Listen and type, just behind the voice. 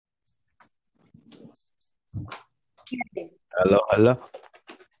Hello, hello.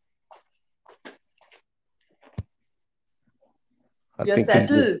 I You're think we just,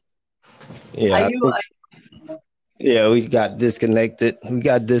 settled. Are yeah, I you? think, yeah, we got disconnected. We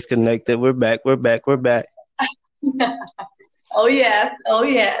got disconnected. We're back. We're back. We're back. Oh yes. Oh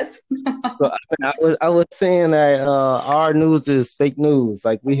yes. So I was saying that our news is fake news.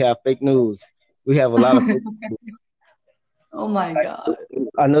 Like we have fake news. We have a lot of fake news. Oh my God.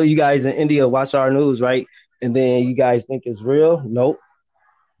 I know you guys in India watch our news, right? And then you guys think it's real. Nope.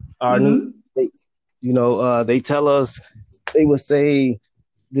 Our news, Mm-hmm. they, they tell us they would say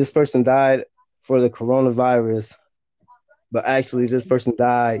this person died for the coronavirus, but actually this person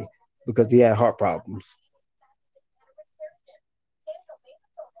died because he had heart problems.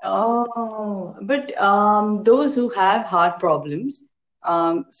 Oh, but those who have heart problems,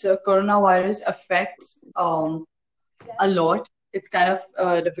 so coronavirus affects a lot. It's kind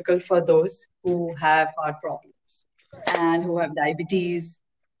of difficult for those who have heart problems and who have diabetes,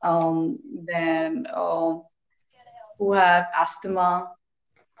 then who have asthma.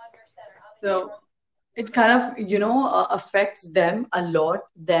 So it kind of affects them a lot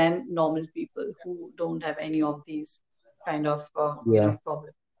than normal people who don't have any of these kind of Yeah.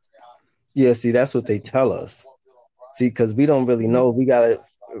 problems. Yeah, see, that's what they tell us. See, because we don't really Mhm. know. We got to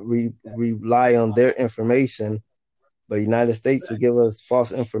rely on their information. But United States would give us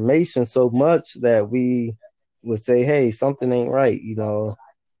false information so much that we would say, hey, something ain't right.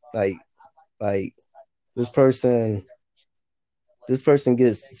 Like, like this person, this person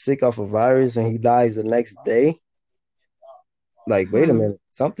gets sick off a virus and he dies the next day. Like, wait a Hmm. minute,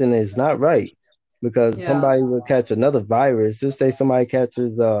 something is not right. Because Yeah. somebody will catch another virus. Just say somebody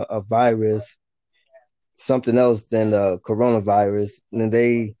catches a virus, something else than the coronavirus, and then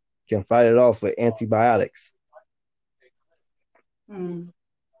they can fight it off with antibiotics. Hmm.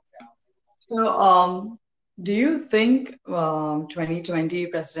 So, do you think 2020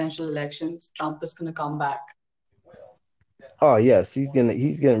 presidential elections, Trump is going to come back? Oh yes, he's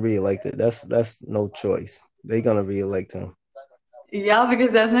getting reelected. That's no choice. They're gonna reelect him. Yeah,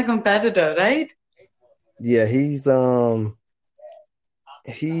 because that's my competitor, right? Yeah, he's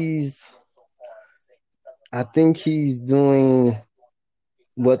I think he's doing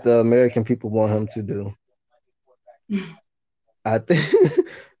what the American people want him to do. I think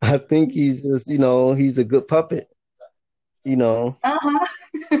I think he's just he's a good puppet. You know Uh-huh.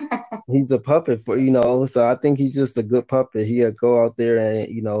 he's a puppet for so I think he's just a good puppet. He'll go out there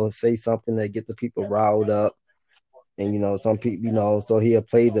and say something that get the people riled up, and some people so he'll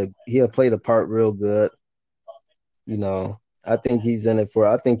play the part real good. I think he's in it for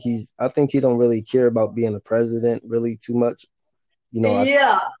I think he don't really care about being a president really too much. I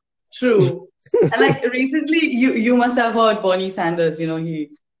Yeah, true. And like recently, you must have heard Bernie Sanders.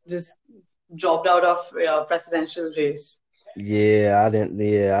 He just dropped out of presidential race. yeah, I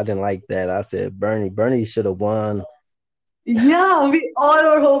didn't like that. I said Bernie should have won. Yeah, we all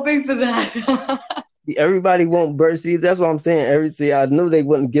were hoping for that. Everybody wants Bernie. See, that's what I'm saying. I knew they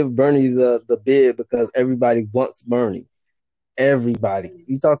wouldn't give Bernie the bid because everybody wants Bernie. Everybody.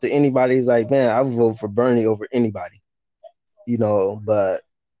 You talk to anybody, he's like, man, I would vote for Bernie over anybody. But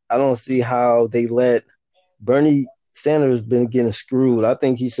I don't see how they let Bernie Sanders been getting screwed. I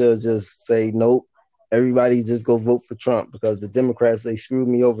think he should just say nope. Everybody just go vote for Trump because the Democrats they screwed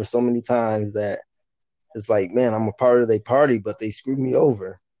me over so many times that it's like, man, I'm a part of their party, but they screwed me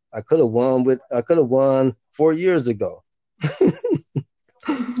over. I could have won 4 years ago.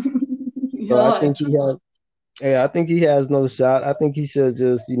 So I Yeah, think he has yeah, I think he has no shot. I think he should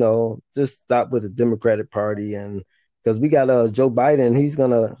just stop with the Democratic Party and because we got Joe Biden, he's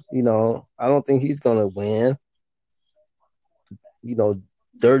gonna, I don't think he's gonna win. You know,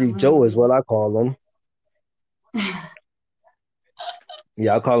 Dirty Joe is mm. what I call him.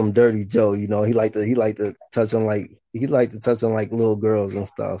 Yeah, I call him Dirty Joe. He like to touch on like little girls and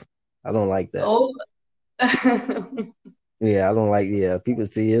stuff. I don't like that. Oh, Yeah, I don't like. Yeah, people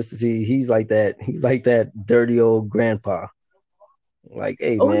see he's like that. He's like that dirty old grandpa. Like,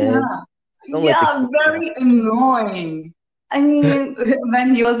 hey oh man, yeah, don't let the yeah, kid down. very annoying. I mean,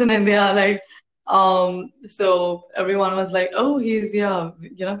 when he was in India, like, so everyone was like, "Oh, he's here."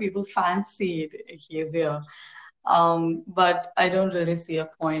 People fancied he is here. But I don't really see a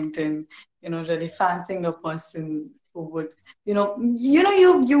point in, really fancying a person who would,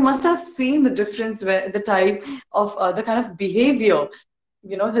 you must have seen the difference where the type of the kind of behavior,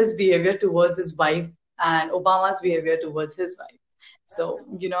 his behavior towards his wife and Obama's behavior towards his wife. So,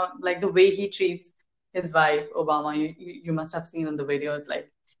 like the way he treats his wife, Obama, you must have seen in the videos,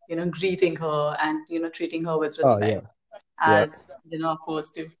 like, greeting her and, treating her with Oh yeah, respect yeah. as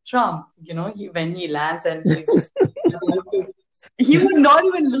opposed to Trump, when he lands and he's just He would not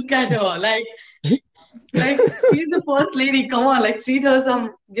even look at her. Like she's the first lady. Come on, like treat her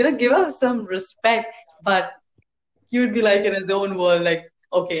some, give her some respect. But he would be like in his own world, like,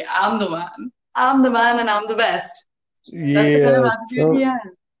 okay, I'm the man, and I'm the best. That's the kind of Yeah, attitude he has.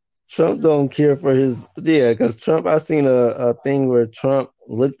 Trump don't care for his because Trump. I seen a thing where Trump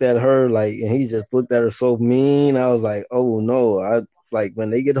looked at her like, and he just looked at her so mean. I was like, oh no! It's like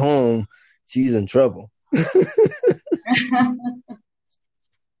when they get home, she's in trouble.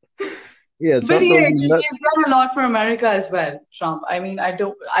 Yeah, But Trump don't do nothing. he's done a lot for America as well, Trump. I mean, I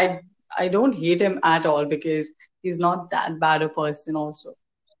don't hate him at all because he's not that bad a person also.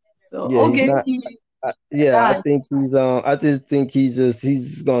 So Yeah, he's okay, not. Yeah, I that. think he's. I just think he's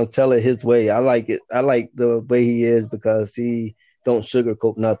just gonna tell it his way. I like it. I like the way he is because he don't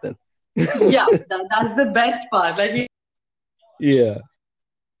sugarcoat nothing. Yeah, that's the best part. Like Yeah,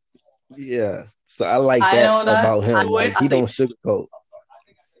 yeah. So I like I that know that. about I him. know it. Like he don't sugarcoat.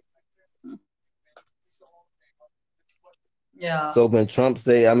 Yeah. So when Trump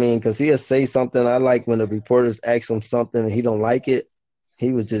say, I mean, because he'll say something, I like when the reporters ask him something and he don't like it,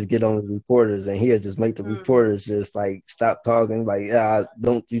 he would just get on the reporters and he'll just make the Hmm. reporters just like stop talking, like, yeah,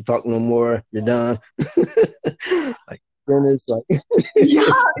 don't you talk no more, you're done. Like finish, like Yeah,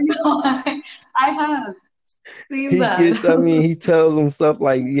 yeah, I have seen he that. gets. I mean, he tells them stuff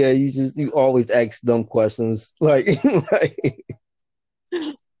like, yeah, you always ask dumb questions, like, like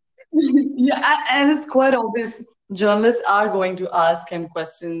Yeah, and it's quite obvious. Journalists are going to ask him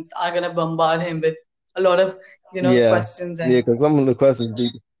questions, are going to bombard him with a lot of, yeah, questions. yeah, And because some of the questions be,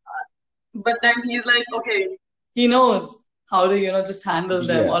 but then he's like, okay, he knows how to, just handle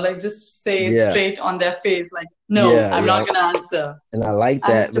them yeah, or like just say yeah, straight on their face, like, no, yeah, I'm yeah. not going to answer. And I like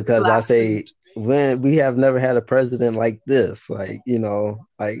And his that typical because I say accent. when we have never had a president like this, like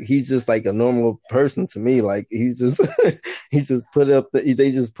like he's just like a normal person to me. Like he's just he's just put up.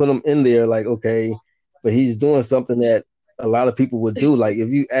 They just put him in there, like okay, but he's doing something that a lot of people would do. Like if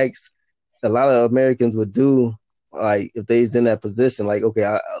you ask, a lot of Americans would do, like if they's in that position, like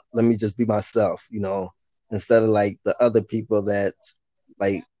okay, let me just be myself, instead of like the other people that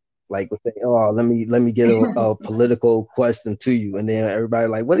like would say, oh, let me get a political question to you, and then everybody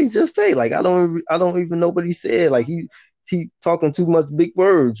like, what did he just say? Like I don't even know what he said. Like he talking too much big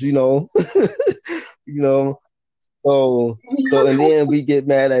words, you know. So and then we get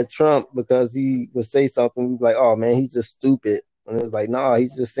mad at Trump because he would say something. We be like, oh man, he's just stupid. And it's like, no,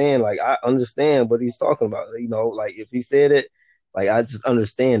 he's just saying like I understand what he's talking about. Like if he said it, like I just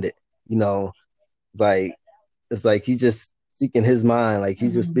understand it. You know, like it's like he's just speaking his mind, like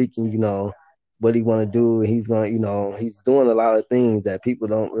he's just Mhm. speaking, what he want to do. He's gonna, he's doing a lot of things that people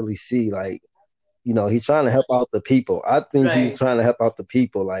don't really see. Like, he's trying to help out the people. I think he's Right. trying to help out the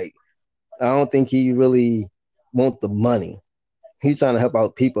people. Like, I don't think he really want the money. He's trying to help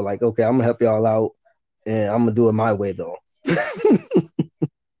out people. Like, okay, I'm gonna help y'all out, and I'm gonna do it my way though.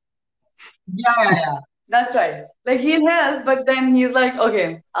 Yeah, yeah, yeah. That's right. Like he'll help, but then he's like,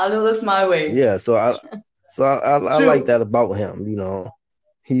 okay, I'll do this my way. Yeah, so I like True. that about him.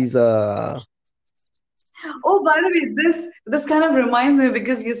 He's Oh, by the way, this kind of reminds me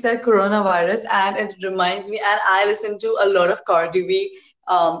because you said coronavirus, and it reminds me, and I listen to a lot of Cardi B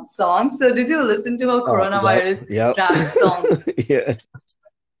songs. So did you listen to her oh yep, coronavirus yep. rap song? Yeah.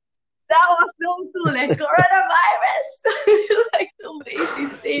 That was so cool, like coronavirus, like the way she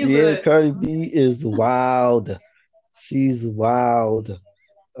says Yeah, it. Cardi B is wild. She's wild.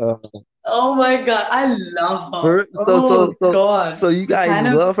 Uh, Oh my God, I love her. for so Oh so so God, so you the guys kind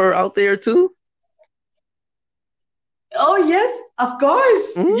of love her out there too? oh yes, of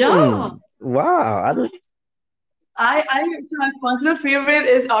course, yeah. Wow. My personal favorite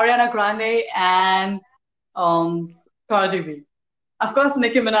is Ariana Grande and um Cardi B. Of course,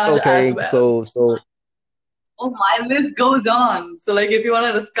 Nicki Minaj as Okay, well. so Oh, my list goes on. So, like, if you want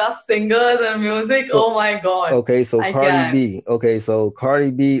to discuss singers and music, so oh my God, okay, so I Cardi can. B. Okay, so Cardi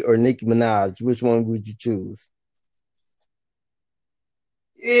B or Nicki Minaj, which one would you choose?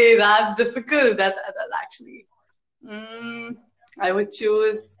 That's difficult. That's actually. Mm, I would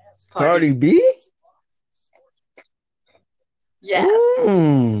choose Cardi Cardi B. B?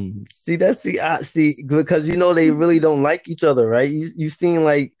 Yes. See, that's I see because they really don't like each other, right? You seen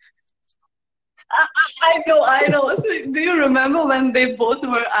like I know. So, do you remember when they both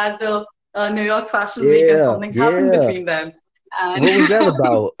were at the New York Fashion Week and yeah, something happened yeah. between them? And What was that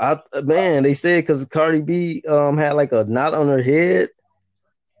about? Man, they said because Cardi B had like a knot on her head.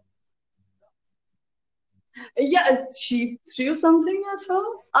 yeah, she threw something at her.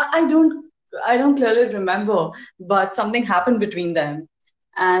 I don't clearly remember, but something happened between them.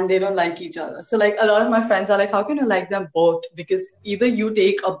 and they don't like each other. So like a lot of my friends are like, how can you like them both? Because either you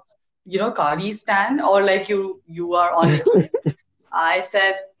take a Cardi stand or like you are on drugs. I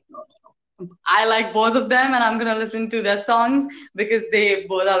said I like both of them and I'm gonna listen to their songs because they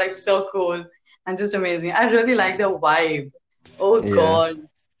both are like so cool and just amazing. I really like their vibe. Oh Yeah, God.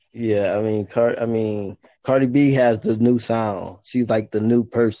 yeah. Cardi B has the new sound. She's like the new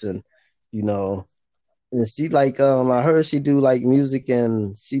person, you know. And she like I heard she do like music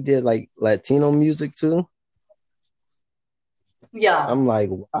and she did like Latino music too. Yeah. I'm like,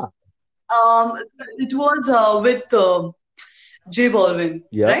 wow. Um, it was with J Balvin,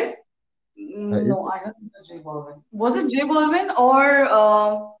 Yep. right? No, It's, I don't think it was J Balvin. Was it J Balvin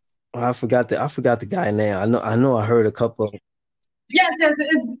or I forgot the guy name. I know I heard a couple. yes, yes,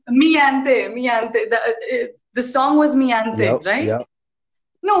 it's Mi Ante, Mi Ante. The song was Mi Ante, Yep, right? yep.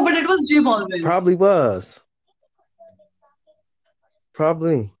 No, but it was J Balvin. Probably was.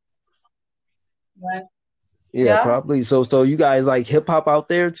 Probably. Right. Yeah, Yeah. probably. So you guys like hip hop out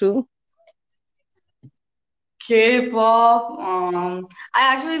there too? K-pop. I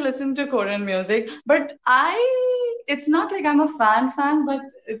actually listen to Korean music, but it's not like I'm a fan, but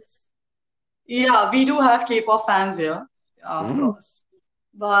it's, yeah, we do have K-pop fans here, of Mm. course.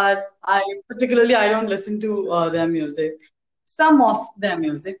 But I don't listen to their music. Some of their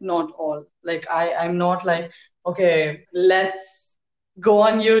music, not all. Like I'm not like, okay, let's go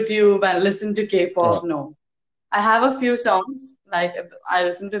on YouTube and listen to K-pop. Oh, No. I have a few songs, like I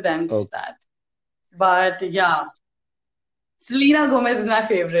listen to them, oh, just that. But yeah, Selena Gomez is my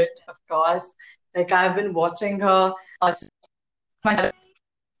favorite, of course. Like I've been watching her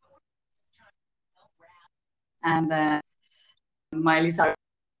and then Miley Cyrus.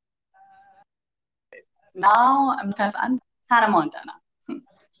 Now I'm kind of Hannah Montana.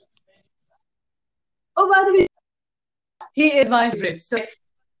 Oh, by the way, he is my favorite. So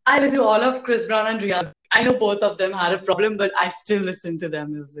I listen to all of Chris Brown and Rihanna. I know both of them had a problem, but I still listen to their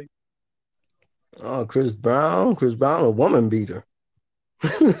music. oh, Chris Brown. Chris Brown, a woman beater.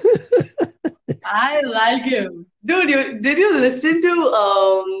 I like him. Dude, did you listen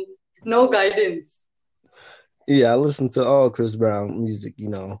to No Guidance? Yeah, I listen to all Chris Brown music.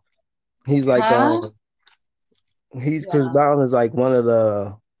 He's like Huh? he's Chris Yeah. Brown is like one of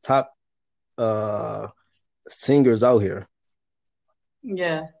the top uh singers out here.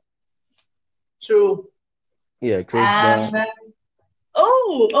 Yeah, true. Yeah, Chris And Brown.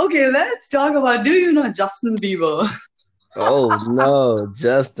 oh, okay, let's talk about, do you know Justin Bieber? Oh no,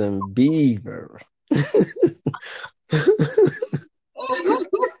 Justin Bieber.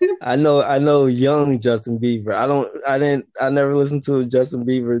 I know young Justin Bieber. I never listened to Justin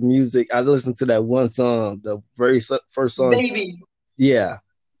Bieber music. I listened to that one song, the first song. Baby. Yeah,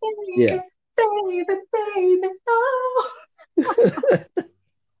 Baby, yeah. baby, baby, oh.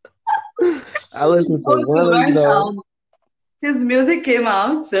 I listened to Also, one of, when his music came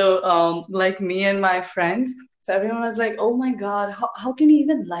out, so like me and my friends, so everyone was like, "Oh my God, how can you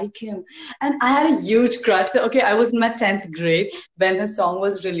even like him?" And I had a huge crush. So okay, I was in my 10th grade when his song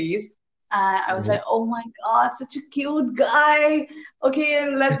was released. And I was Mhm. like, "Oh my God, such a cute guy." Okay,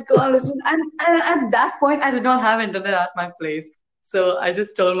 let's go and listen. And at that point, I did not have internet at my place, so I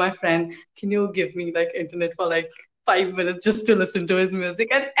just told my friend, "Can you give me like internet for like 5 minutes just to listen to his music?"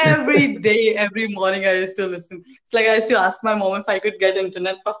 And every day, every morning, I used to listen. It's like I used to ask my mom if I could get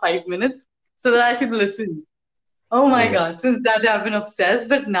internet for 5 minutes so that I could listen. Oh my Yeah. God, since that I've been obsessed,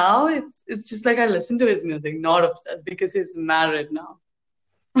 but now it's just like I listen to his music, not obsessed because he's married now.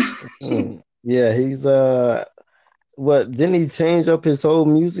 Yeah, he's what didn't he change up his whole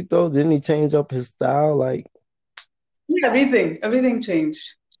music though? Didn't he change up his style? Like, Yeah, everything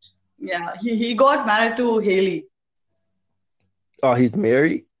changed. Yeah, he got married to Haley. oh, he's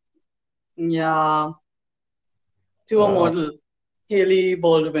married? Yeah, to a Oh, model, Haley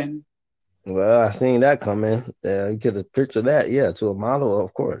Baldwin. well, I seen that coming. You get a picture of that, yeah, to a model,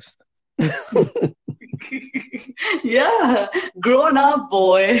 of course. Yeah, grown up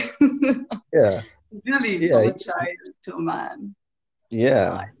boy. Yeah, Really, yeah, from a child to a man.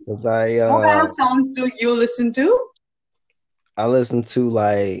 yeah. Nice. 'Cause I What kind uh of songs do you listen to? I listen to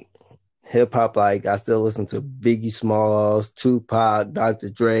like hip hop, like I still listen to Biggie Smalls, Tupac, Dr.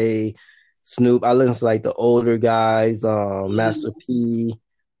 Dre, Snoop. I listen to like the older guys, Master Mm, P.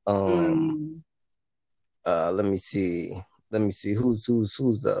 Um, mm, let me see. Let me see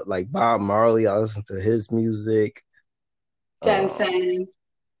who's like Bob Marley. I listen to his music. Um, Tencent.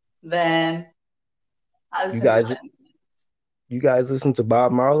 Then I you listen to guys Tencent. you guys listen to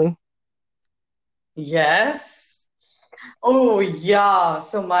Bob Marley? Yes. Oh yeah.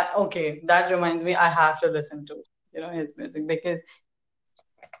 So my okay, that reminds me, I have to listen to his music because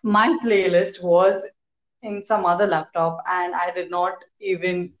My playlist was in some other laptop, and I did not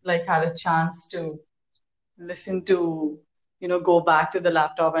even like had a chance to listen to, go back to the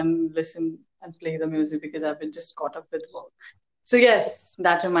laptop and listen and play the music because I've been just caught up with work. So yes,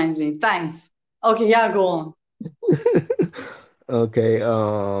 that reminds me. Thanks. Okay, yeah, go on. Okay,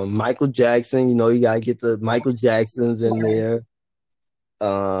 Michael Jackson. You know, you gotta get the Michael Jacksons in there.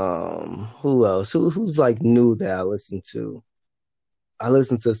 Who else? Who's like new that I listen to? I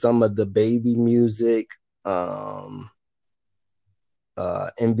listen to some of the baby music. Um,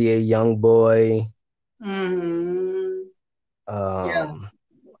 NBA Young Boy. Hmm. Yeah. Um,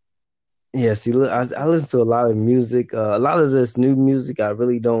 yeah, see, look, I listen to a lot of music. A lot of this new music I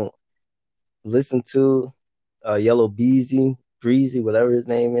really don't listen to. Yellow Beezy, Breezy, whatever his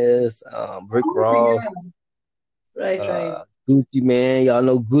name is. Rick Oh, Ross, yeah. Right, right. Gucci Man. Y'all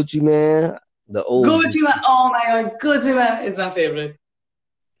know Gucci Man, the old Gucci Man. Gucci. Oh my God, Gucci Man is my favorite.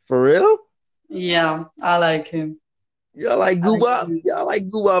 For real? Yeah, I like him. Y'all like I like Goobop? him. Y'all like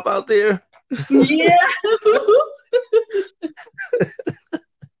Goobop out there? Yeah.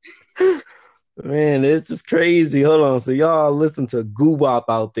 Man, this is crazy. Hold on. So y'all listen to Goobop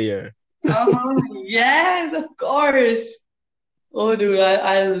out there. Uh-huh. Yes, of course. Oh, dude,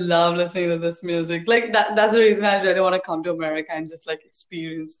 I love listening to this music. Like that's the reason I really want to come to America and just like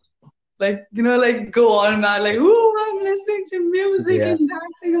experience, like like go on, man. Like, ooh, I'm listening to music Yeah. and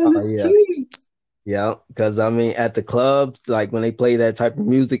dancing on the Yeah. streets. Yeah, because I mean, at the clubs, like when they play that type of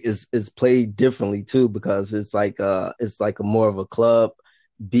music, is played differently too, because it's like a more of a club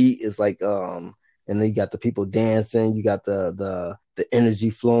beat. It's like and then you got the people dancing, you got the energy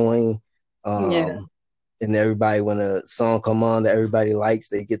flowing, Yeah, um, and everybody when a song come on that everybody likes,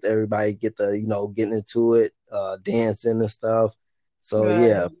 they get everybody get the getting into it, dancing and stuff. So right.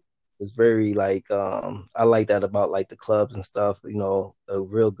 yeah, it's very like I like that about like the clubs and stuff. A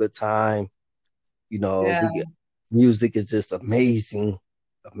real good time. Yeah, We get music is just amazing,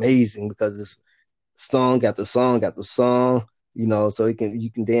 amazing because it's song got the song got the song. So you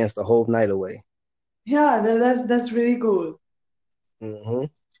can dance the whole night away. yeah. That's really cool. hmm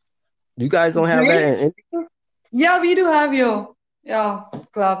You guys don't have that Great. in Yeah, we do have your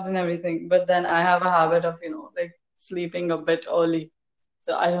clubs and everything, but then I have a habit of like sleeping a bit early,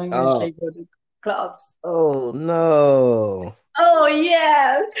 so I don't Oh, usually go to clubs. oh no. Oh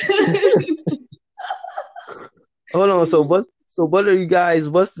yes. Hold on. So what are you guys?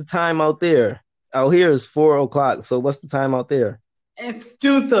 What's the time out there? Out here is 4 o'clock. So what's the time out there? It's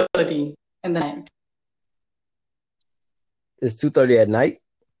 2:30 in the night. It's 2:30 at night.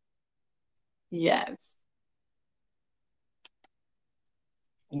 Yes.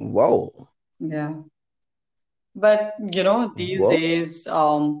 Whoa, Yeah. But these whoa. days,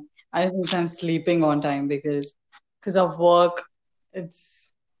 I think I'm sleeping on time because of work.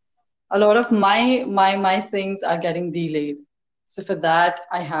 It's a lot of my things are getting delayed. So for that,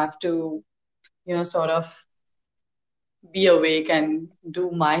 I have to, sort of be awake and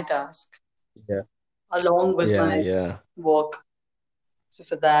do my task Yeah, along with yeah, my yeah. work. So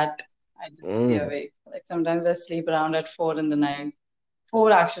for that, I just stay Mm. awake. Like sometimes I sleep around at 4 in the night,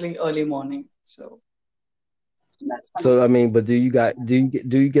 4 actually early morning. So that's fine. So I mean, but do you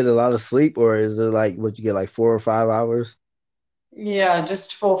get a lot of sleep, or is it like what you get like 4 or 5 hours? Yeah,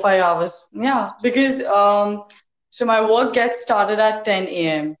 just 4 5 hours. Yeah, because so my work gets started at 10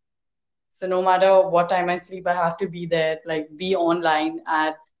 a.m. So no matter what time I sleep, I have to be there, like be online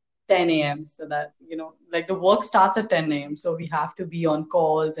at 10 a.m. so that, like the work starts at 10 a.m. So we have to be on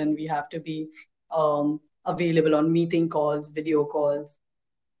calls and we have to be available on meeting calls, video calls.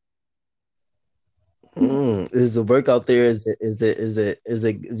 Is the work out there? Is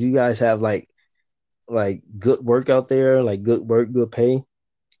it? Do you guys have like good work out there? Like good work, good pay?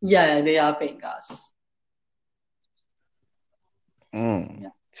 Yeah, they are paying us. Mm. Yeah.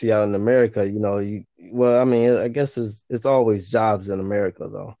 See, out in America, you well, I mean, I guess it's always jobs in America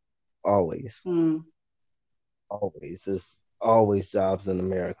though. Always, Mm. always, it's always jobs in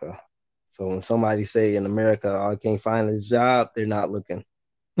America. So when somebody say in America, "Oh, I can't find a job," they're not looking,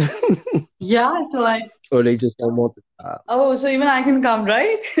 Yeah, so like, or they just don't want the job. oh, so even I can come,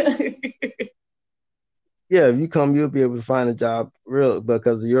 right? Yeah, if you come, you'll be able to find a job real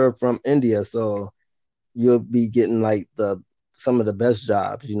because you're from India, so you'll be getting like the some of the best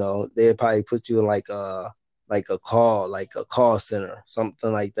jobs. They'll probably put you in like a call center,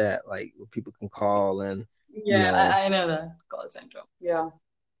 something like that, like where people can call and you Yeah, know, I know that call center. Yeah.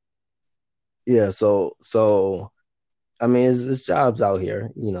 yeah. So I mean, it's jobs out here.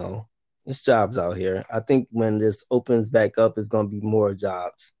 It's jobs out here. I think when this opens back up, it's gonna be more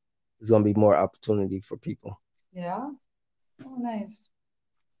jobs. It's gonna be more opportunity for people. Yeah. Oh, nice.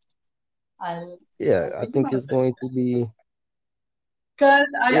 I'll Yeah, I think think about it's it. going to be. Because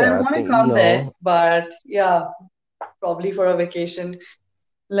I Yeah, I want to think come there, but yeah, probably for a vacation.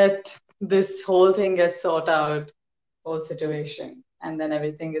 Let this whole thing get sorted out, whole situation, and then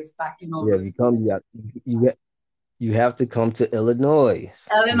everything is back to yeah. normal. If you come, you you have to come to Illinois.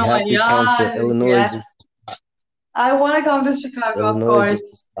 You Illinois, have to come to yeah, Illinois. yes. I want to come to Chicago, of Illinois is course.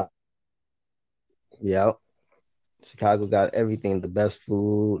 a spot. Yeah, Chicago got everything: the best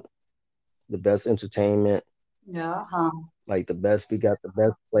food, the best entertainment, Yeah, huh. like the best. We got the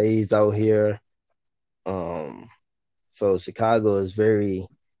best plays out here. Um, so Chicago is very.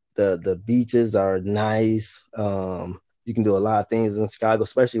 The beaches are nice. You can do a lot of things in Chicago,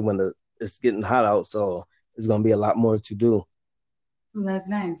 especially when it's getting hot out. So it's gonna be a lot more to do. That's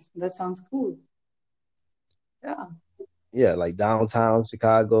nice. That sounds cool. Yeah, Yeah, like downtown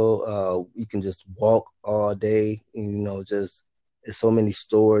Chicago, you can just walk all day. Just there's so many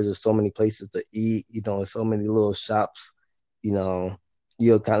stores, there's so many places to eat. There's so many little shops. You know,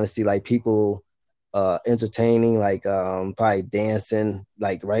 you'll kind of see like people entertaining, like probably dancing,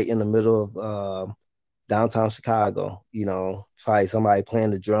 like right in the middle of downtown Chicago. Probably somebody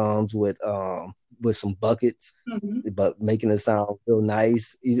playing the drums with some buckets, hmm, but making it sound real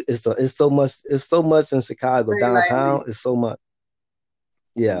nice. It's so much in Chicago very downtown. lively. It's so much.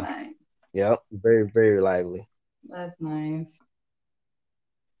 Yeah, Nice. yeah, very very lively. That's nice.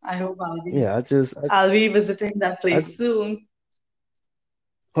 I hope Yeah, I'll be visiting that I place soon.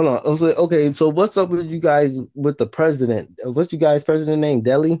 hold on. Okay, so what's up with you guys with the president? What's you guys' president name?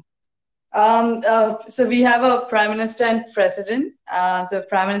 Delhi? So we have a prime minister and president. So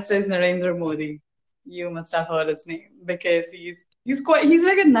prime minister is Narendra Modi. You must have heard his name because he's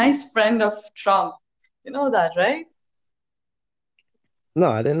like a nice friend of Trump. You know that, right? No,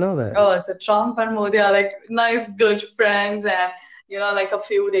 I didn't know that. Oh, so Trump and Modi are like nice, good friends, and like a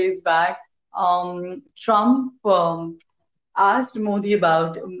few days back, Trump asked Modi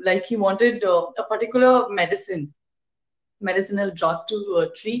about like he wanted a particular medicinal drug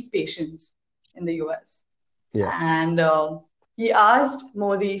to treat patients in the US. Yeah. And he asked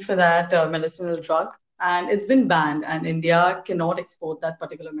Modi for that medicinal drug, and it's been banned, and India cannot export that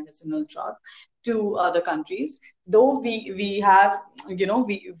particular medicinal drug to other countries. Though we have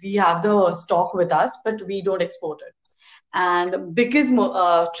we have the stock with us, but we don't export it. And because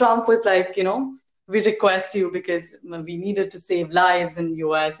Trump was like, we request you because we needed to save lives in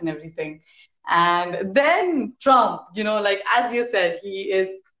US and everything. And then Trump, like as you said, he's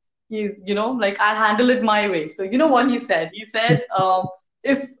like I'll handle it my way. So you know what he said? He said,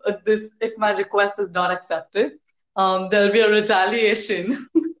 if my request is not accepted, there'll be a retaliation.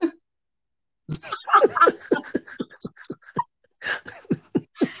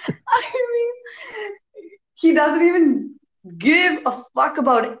 I mean, he doesn't even give a fuck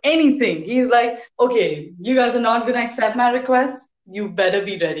about anything. He's like, okay, you guys are not gonna accept my request. You better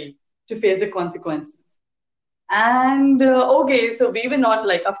be ready to face the consequences. And okay, so we were not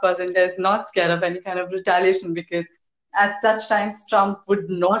like, of course, India is not scared of any kind of retaliation because at such times Trump would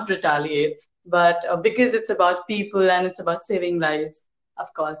not retaliate. But because it's about people and it's about saving lives, of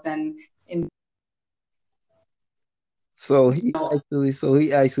course, and in So he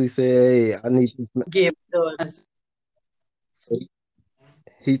actually said, "Hey, I need this." gave the So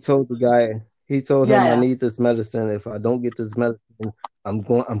he told the guy, he told him, "I yeah, need this medicine. If I don't get this medicine,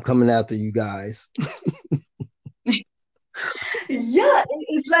 I'm coming after you guys." yeah,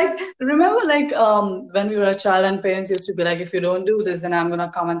 it's like remember like when we were a child and parents used to be like, if you don't do this, then I'm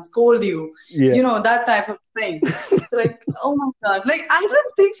gonna come and scold you, Yeah. that type of thing. So like, oh my God, like I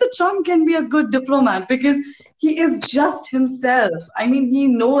don't think the Trump can be a good diplomat because he is just himself. I mean,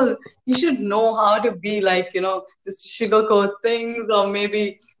 he should know how to be like, just sugarcoat things or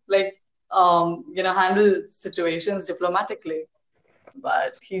maybe like handle situations diplomatically.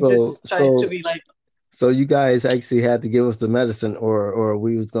 But he So just tries to so be like, so you guys actually had to give us the medicine, or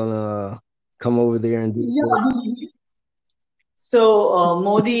we was gonna come over there and do it for you. yeah. So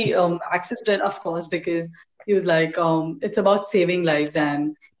Modi accepted, of course, because he was like, it's about saving lives,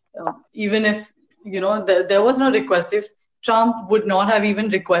 and even if there was no request, if Trump would not have even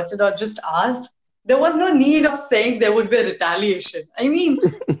requested or just asked, there was no need of saying there would be a retaliation. I mean,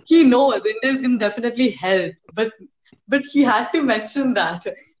 he knows Indians can definitely help, but he had to mention that.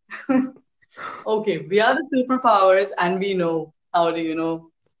 Okay, we are the superpowers, and we know how to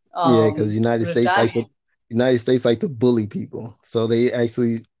Yeah, because retaliate. United States like to bully people. So they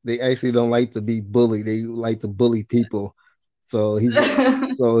actually don't like to be bullied. They like to bully people. So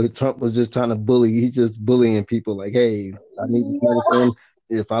Trump was just trying to bully. He's just bullying people like, hey, I need this medicine.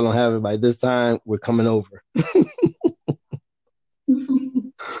 If I don't have it by this time, we're coming over.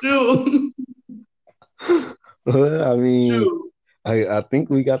 True. Well, I mean, True. I think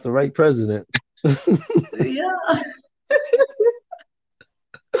we got the right president. Yeah.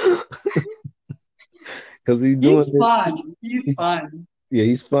 Because he's doing He's it. fun. He's He's, fun. yeah,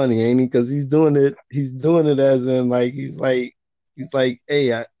 he's funny, ain't he? Because he's doing it. He's doing it as in like he's like,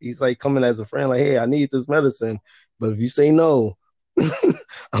 hey, he's like coming as a friend, like, hey, I need this medicine, but if you say no,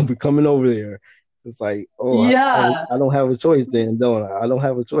 I'll be coming over there. It's like, oh, Yeah. I don't have a choice then, don't I? I don't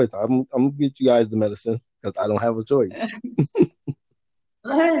have a choice. I'm gonna get you guys the medicine because I don't have a choice.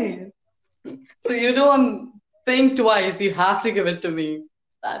 Right. So you don't think twice. You have to give it to me.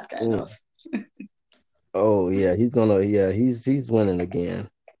 That kind Mm. of. Oh yeah, he's winning again.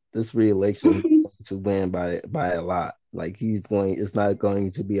 This re-election, he's going to win by a lot. Like he's going, it's not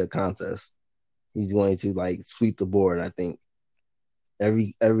going to be a contest. He's going to like sweep the board. I think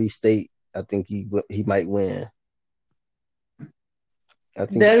every state. I think he might win. I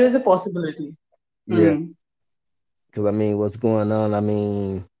think There is a possibility. yeah, Hmm. because I mean, what's going on? I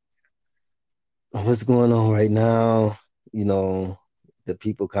mean, what's going on right now? You know, the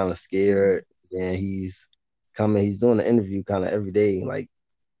people kind of scared, and he's coming. He's doing an interview kind of every day, like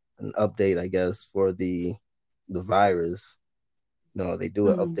an update, I guess, for the virus. You know, they do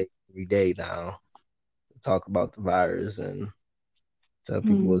an Hmm. update every day now to talk about the virus and tell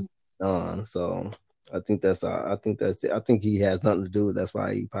people Hmm. what's on. So I think that's it. I think he has nothing to do with. That's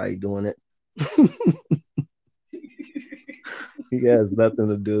why he probably doing it. He has nothing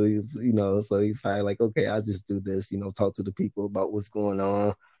to do. He's, you know, so he's probably like, okay, I just do this. You know, talk to the people about what's going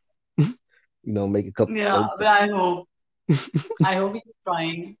on. You know, make a couple Yeah, jokes. but I hope he's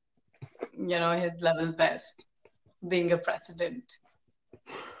trying, his level best, being a president.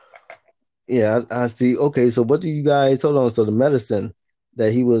 Yeah, I see. Okay, so what do you guys hold on? So the medicine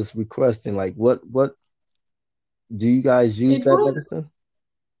that he was requesting, like what do you guys use It that was medicine?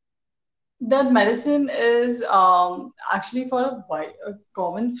 that medicine is actually for a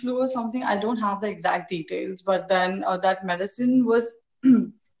common flu or something. I don't have the exact details, but then that medicine was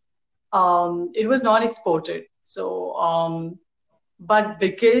it was not exported. So but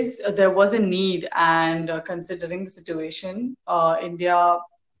because there was a need and considering the situation, India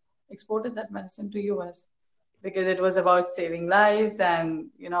exported that medicine to US because it was about saving lives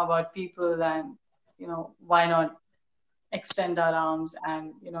and about people and why not extend our arms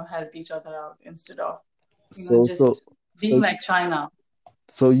and help each other out instead of So so just being so like China.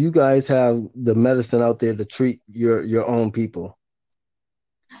 so you guys have the medicine out there to treat your own people.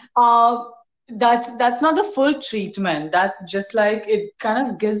 Uh, that's not the full treatment. That's just like it kind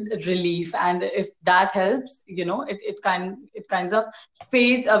of gives relief, and if that helps, it kinds of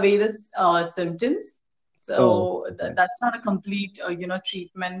fades away the symptoms. Oh, So okay. that's not a complete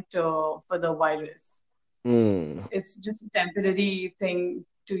treatment for the virus. Mm. It's just a temporary thing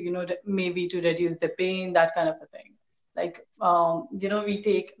to maybe to reduce the pain, that kind of a thing. Like we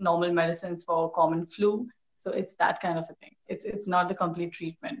take normal medicines for common flu, so it's that kind of a thing. It's not the complete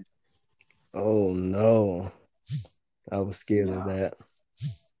treatment. Oh no, I was scared of Yeah. that.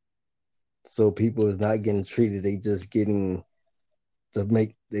 So people is not getting treated; they just getting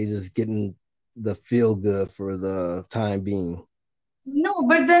they just getting the feel good for the time being. No,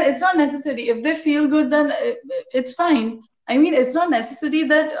 but then it's not necessary. If they feel good, then it's fine. I mean, it's not necessary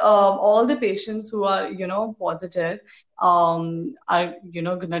that all the patients who are, positive, are,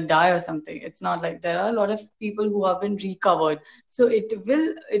 gonna die or something. It's not like there are a lot of people who have been recovered. So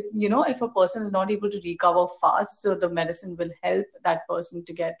if a person is not able to recover fast, so the medicine will help that person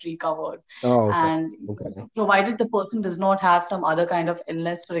to get recovered. Oh, okay, And okay. provided the person does not have some other kind of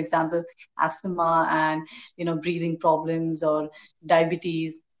illness, for example, asthma and, breathing problems or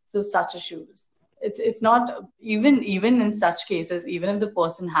diabetes, so such issues. It's not even in such cases, even if the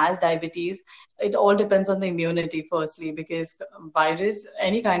person has diabetes, it all depends on the immunity firstly, because virus,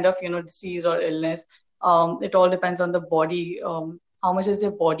 any kind of disease or illness, it all depends on the body, how much is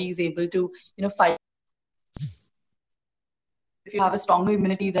your body is able to fight. If you have a stronger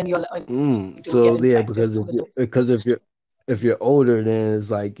immunity, then you're to So get yeah, infected with those. because if you're older, then it's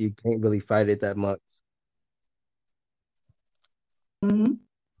like you can't really fight it that much. Hmm.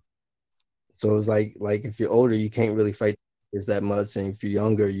 So it's like if you're older, you can't really fight it that much, and if you're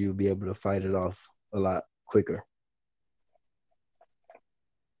younger, you'll be able to fight it off a lot quicker.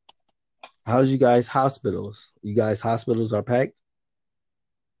 How's you guys hospitals? You guys hospitals are packed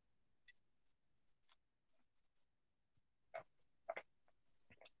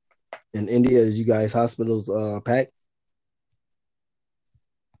in India? Is you guys hospitals packed?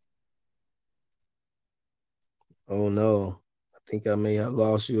 Oh no, I think I may have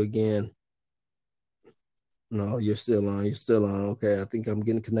lost you again. No, you're still on. You're still on. Okay, I think I'm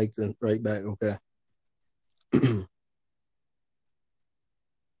getting connected right back. Okay.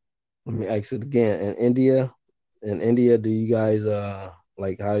 Let me ask it again. In India, do you guys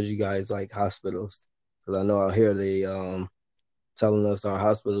like how's you guys like hospitals? Because I know out here they telling us our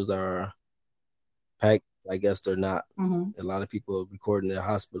hospitals are packed. I guess they're not. Hmm. A lot of people are recording their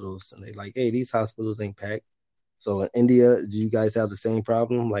hospitals and they like, hey, these hospitals ain't packed. So in India, do you guys have the same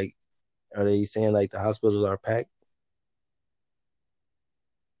problem? Like, are they saying like the hospitals are packed?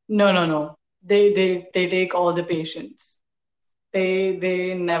 No, no, no. They take all the patients.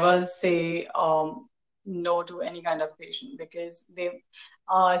 They never say no to any kind of patient because they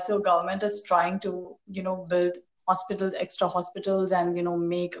so government is trying to build hospitals, extra hospitals, and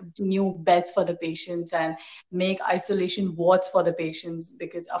make new beds for the patients and make isolation wards for the patients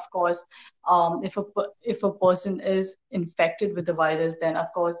because of course if a person is infected with the virus, then of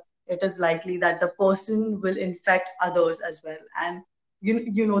course it is likely that the person will infect others as well, and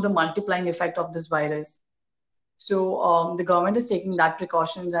you know the multiplying effect of this virus. So the government is taking that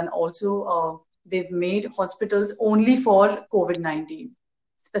precautions, and also they've made hospitals only for COVID-19,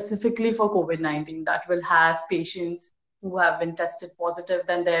 specifically for COVID-19, that will have patients who have been tested positive.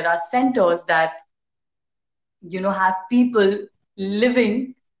 Then there are centers that have people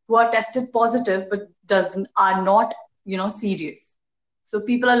living who are tested positive but doesn't are not serious. So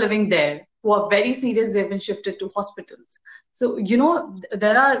people are living there who are very serious, they've been shifted to hospitals. So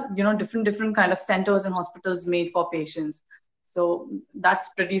there are different kind of centers and hospitals made for patients. So that's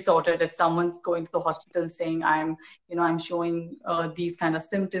pretty sorted. If someone's going to the hospital saying I'm showing these kind of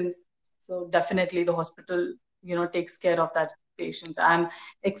symptoms, so definitely the hospital takes care of that patients, and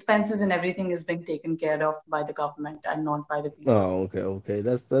expenses and everything is being taken care of by the government and not by the people. Oh, okay, okay.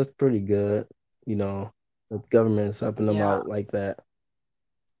 That's pretty good. You know, the government's helping them Yeah, out like that.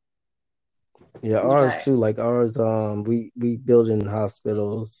 Yeah, ours right. too. Like ours, we building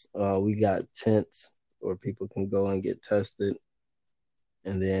hospitals. We got tents where people can go and get tested,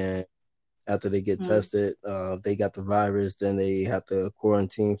 and then after they get Hmm. tested, they got the virus. Then they have to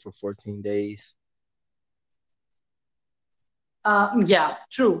quarantine for 14 days. Yeah,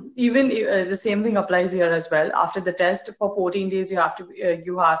 true. Even the same thing applies here as well. After the test for 14 days, you have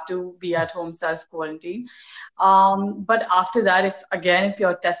to be at home self quarantine. But after that, if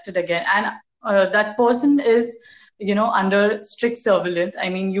you're tested again, and that person is under strict surveillance. I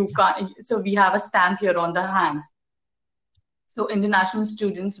mean, you can't. So we have a stamp here on the hands. So international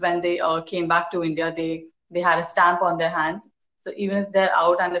students, when they came back to India, they had a stamp on their hands. So even if they're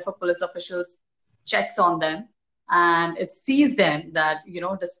out, and if a police officials checks on them, and it sees them that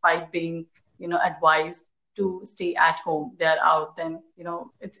despite being advised to stay at home, they're out, then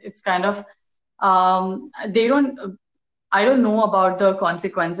it's kind of they don't. I don't know about the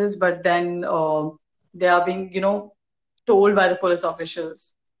consequences, but then they are being told by the police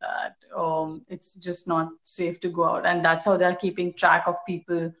officials that it's just not safe to go out, and that's how they're keeping track of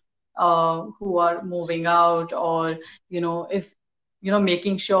people who are moving out, or if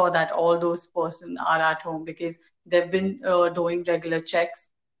making sure that all those person are at home, because they've been doing regular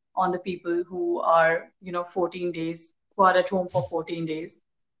checks on the people who are 14 days, who are at home for 14 days,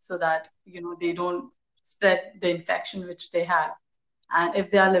 so that they don't spread the infection which they have. And if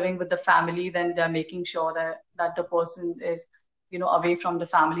they are living with the family, then they're making sure that the person is away from the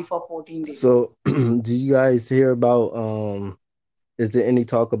family for 14 days. So, do you guys hear about? Is there any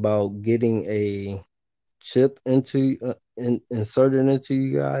talk about getting a chip inserted into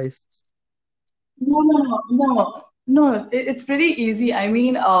you guys? No, no, no, no, no. It's pretty easy. I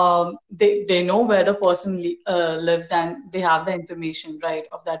mean, they know where the person lives, and they have the information, right,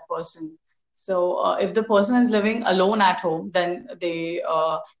 of that person. So if the person is living alone at home, then they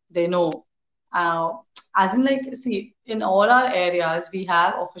know. Uh, as in, like, see, in all our areas, we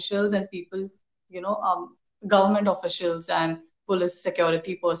have officials and people, government officials and police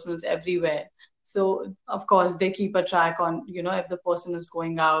security personnel everywhere. So of course they keep a track on, if the person is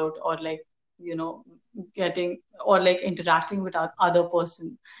going out, or like you know getting, or like interacting with other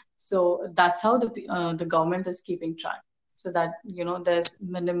person. So that's how the government is keeping track, so that there's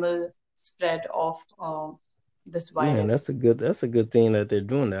minimal spread of this Man, virus. that's a good thing that they're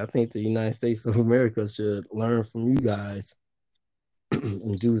doing that. I think the United States of America should learn from you guys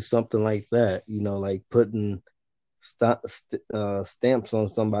and do something like that. Like putting stamps on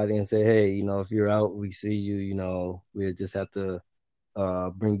somebody and say, hey, if you're out, we see you. We just have to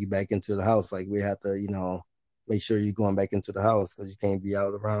bring you back into the house. Like we have to, make sure you're going back into the house because you can't be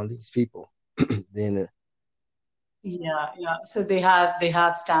out around these people. then Yeah, yeah. So they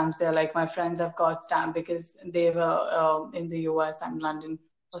have stamps there. Like my friends have got stamp because they were in the US and London.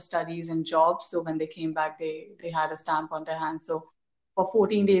 studies and jobs. So when they came back, they had a stamp on their hands. So for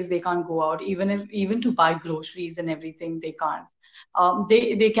 14 days they can't go out, even to buy groceries and everything they can't.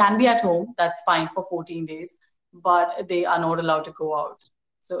 They can be at home. That's fine for 14 days, but they are not allowed to go out.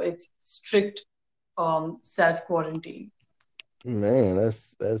 So it's strict self quarantine. Man,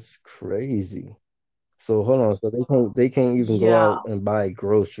 that's crazy. So hold on. So they can't even go Yeah. out and buy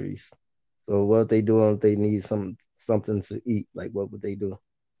groceries. So what they doing if they need something to eat? Like what would they do?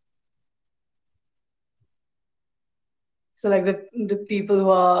 So like the people who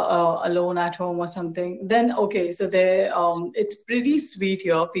are alone at home or something, then okay, so they it's pretty sweet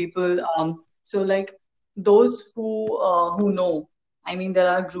here. People so like those who know, I mean there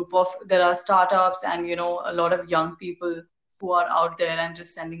are startups and a lot of young people who are out there and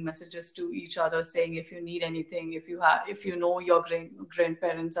just sending messages to each other saying if you need anything, if you know your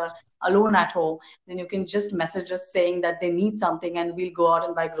grandparents are alone at home, then you can just message us saying that they need something and we'll go out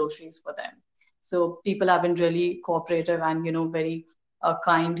and buy groceries for them. So people have been really cooperative and very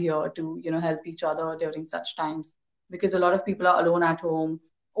kind here to help each other during such times, because a lot of people are alone at home,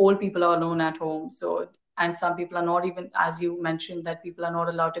 old people are alone at home. So and some people are not even, as you mentioned, that people are not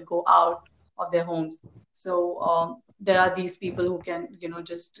allowed to go out of their homes. So there are these people who can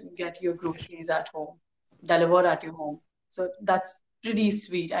just get your groceries at home, delivered at your home. So that's pretty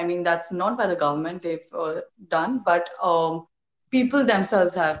sweet. I mean, that's not by the government they've done, but people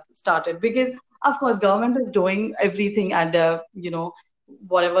themselves have started, because of course government is doing everything at their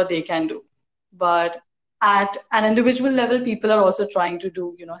whatever they can do, but at an individual level people are also trying to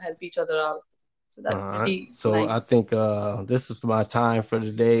do help each other out. So All that's right. pretty So I nice. think this is my time for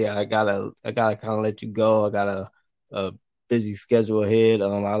today. I gotta kind of let you go. I got a busy schedule ahead.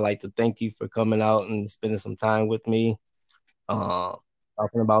 I'd like to thank you for coming out and spending some time with me. Uh,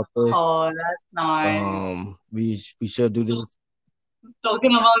 talking about this. Oh, that's nice. We should do this.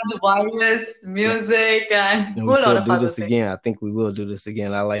 Talking about the virus, Yeah, music, and and we whole lot should of do other this things. again. I think we will do this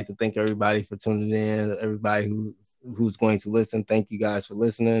again. I'd like to thank everybody for tuning in. Everybody who's going to listen. Thank you guys for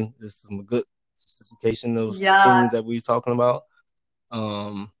listening. This is some good education of Yeah, things that we're talking about.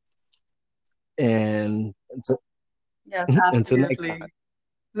 Um, and until, yes, until next time. absolutely.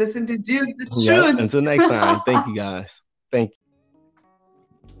 Listen to Jude the Yep. truth. Until next time. Thank you guys. Thank you.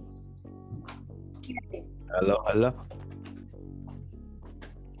 Hello. Hello.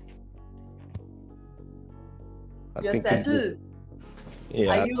 I You're think we just, settled. Are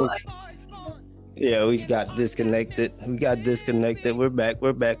yeah, I you? think, yeah, we got disconnected. We got disconnected. We're back.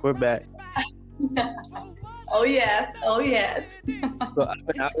 We're back. We're back. Oh yes, oh yes. So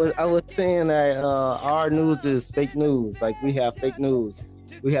I was saying that our news is fake news. Like we have fake news.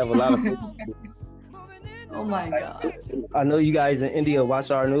 We have a lot of fake news. Oh my God. I know you guys in India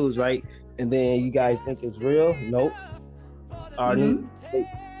watch our news, right? And then you guys think it's real. Nope. Our news,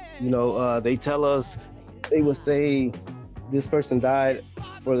 Mm-hmm. they tell us, they would say this person died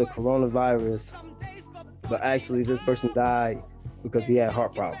for the coronavirus, but actually this person died because he had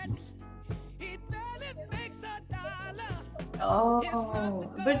heart problems. Oh,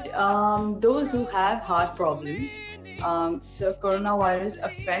 but those who have heart problems, so coronavirus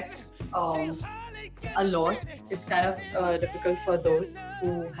affects a lot. It's kind of difficult for those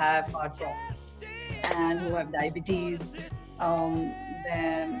who have heart problems and who have diabetes,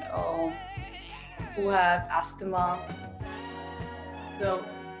 then who have asthma. So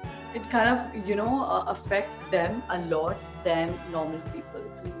it kind of affects them a lot than normal people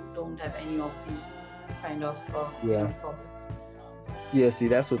who don't have any of these kind of Yeah, problems. yeah. See,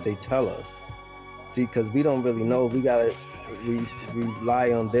 that's what they tell us. See, because we don't really know. We gotta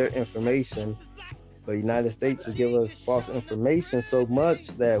rely on their information. But United States would give us false information so much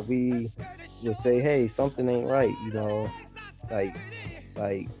that we would say, "Hey, something ain't right." Like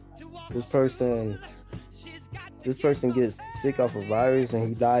like this person this person gets sick off a virus and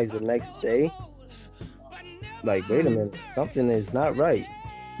he dies the next day. Like, wait a Hmm. minute, something is not right.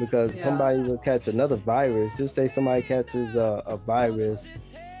 Because Yeah. somebody will catch another virus. Just say somebody catches a virus,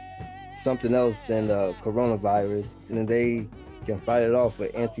 something else than the coronavirus, and then they can fight it off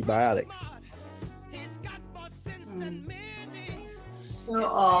with antibiotics. Hmm.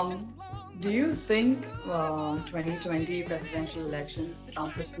 So, do you think 2020 presidential elections,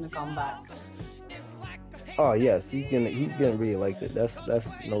 Trump is going to come back? Oh yes, he's getting reelected. That's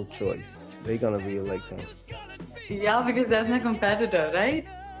no choice. They're gonna reelect him. Yeah, because there's no competitor, right?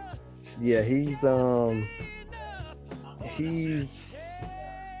 Yeah, he's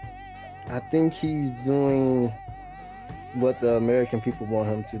I think he's doing what the American people want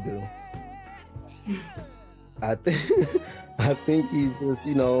him to do. I think I think he's just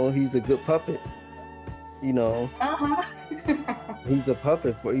he's a good puppet. You know, Uh-huh. he's a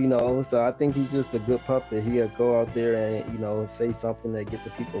puppet for so I think he's just a good puppet. He'll go out there and say something that get the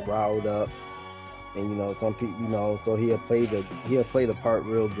people riled up, and some people so he'll play the part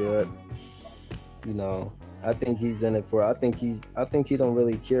real good. you know I think he's in it for I think he don't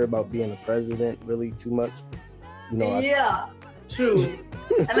really care about being a president really too much. I Yeah, true.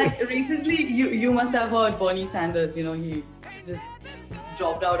 And like recently, you must have heard Bernie Sanders. He just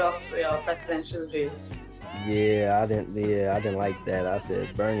dropped out of presidential race. yeah, I didn't like that. I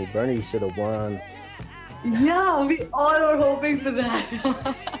said Bernie should have won. Yeah, we all were hoping for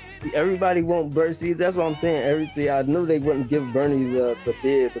that. Everybody won't Bernie. See, that's what I'm saying. I knew they wouldn't give Bernie the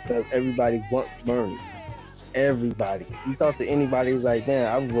bid because everybody wants Bernie. Everybody. You talk to anybody, it's like, man,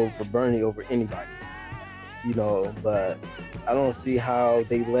 I would vote for Bernie over anybody. But I don't see how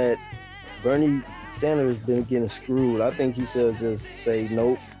they let Bernie Sanders been getting screwed. I think he should just say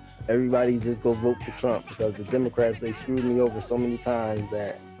nope. Everybody just go vote for Trump because the Democrats they screwed me over so many times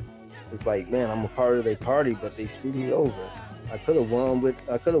that it's like, man, I'm a part of their party, but they screwed me over. I could have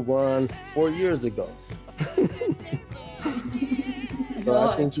won 4 years ago. So I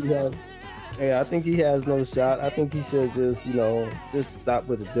God. think he has yeah, I think he has no shot. I think he should just stop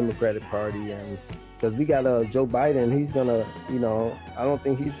with the Democratic Party and because we got Joe Biden, he's gonna, I don't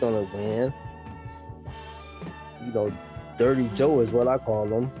think he's gonna win. You know, Dirty Joe is what I call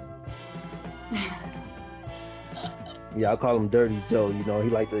him. Yeah, I call him Dirty Joe. He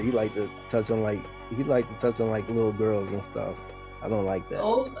like to touch on like little girls and stuff. I don't like that.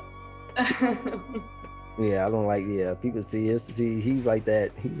 Oh. Yeah, I don't like. Yeah, people see he's like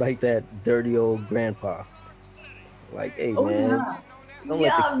that. He's like that dirty old grandpa. Like, hey Oh man, yeah. don't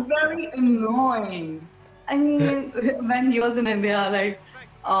let the Yeah, very annoying. I mean, when he was in India, like,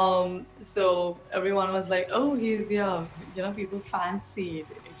 so everyone was like, "Oh, he's here." People fancied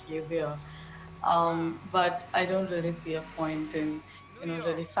he's here. But I don't really see a point in,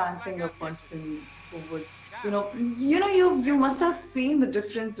 really fancying a person who would, you must have seen the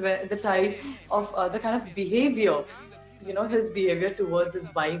difference where the type of the kind of behavior, his behavior towards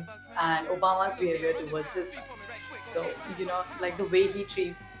his wife and Obama's behavior towards his wife. So, like the way he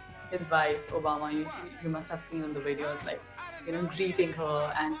treats his wife, Obama, you must have seen in the videos, like, greeting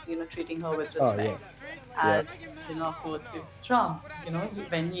her and, treating her with oh yeah, respect. yeah. As, opposed to Trump,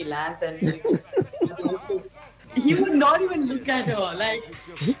 when he lands and he's just, he would not even look at her. Like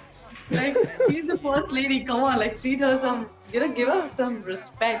she's the first lady. Come on, like treat her some, give her some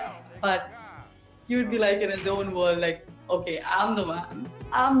respect. But he would be like in his own world, like, okay, I'm the man,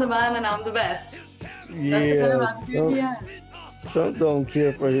 and I'm the best. That's the kind of Yeah, attitude he has. Trump don't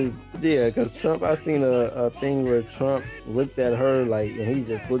care for his because Trump. I seen a thing where Trump looked at her like, and he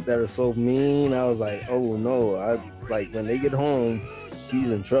just looked at her so mean. I was like, oh no! I like when they get home, she's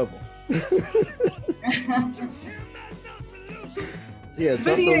in trouble. Yeah, But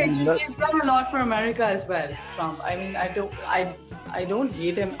Trump don't do he's nothing. done a lot for America as well, Trump. I mean, I don't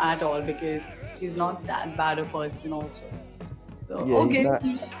hate him at all because he's not that bad a person also. So Yeah, he's okay, not.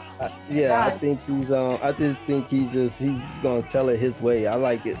 Yeah, I yeah, think he's. I just think he's just gonna tell it his way. I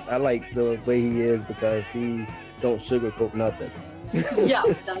like it. I like the way he is because he don't sugarcoat nothing. yeah,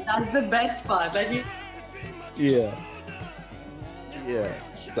 that's the best part. Like Yeah, yeah.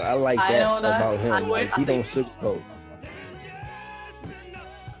 So I like I that know that about I him. would. Like he don't sugarcoat.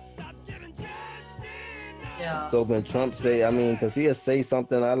 Yeah. So when Trump say, I mean, because he'll say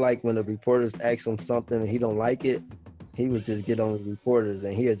something, I like when the reporters ask him something and he don't like it, he would just get on the reporters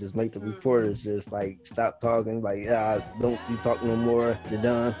and he'll just make the Mhm. reporters just like stop talking, like, yeah, don't you talk no more, you're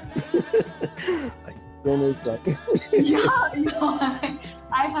done. Like finish, like Yeah, yeah,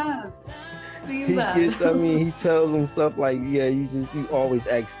 I have seen he that. gets. I mean, he tells them stuff like, yeah, you always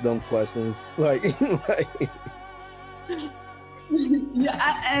ask dumb questions, like, like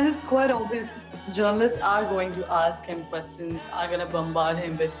Yeah, and it's quite obvious. Journalists are going to ask him questions, are going to bombard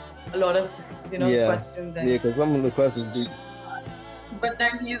him with a lot of, yeah, questions, yeah, and because some of the questions, be, but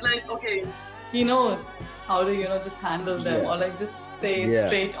then he's like, okay, he knows how to, just handle them yeah, or like just say yeah.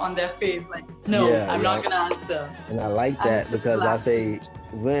 straight on their face, like, no, Yeah, I'm not yeah. going to answer. And I like And that it's because typical I say attitude.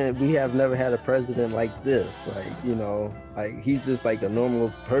 when we have never had a president like this, like, like he's just like a normal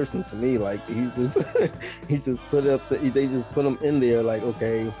person to me. Like he's just he's just put up they just put him in there like,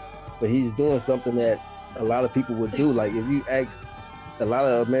 okay, but he's doing something that a lot of people would do. Like if you ask a lot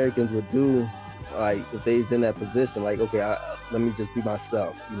of Americans would do like if they's in that position, like, okay, let me just be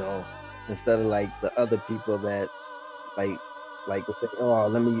myself, instead of like the other people that like okay, oh,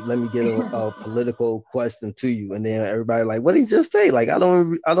 let me get a political question to you, and then everybody like, what did he just say? Like I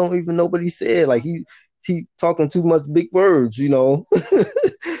don't even know what he said. Like he talking too much big words, you know.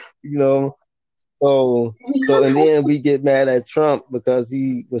 So and then we get mad at Trump because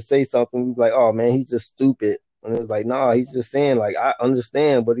he would say something. We be like, oh man, he's just stupid. And it's like, no, he's just saying like I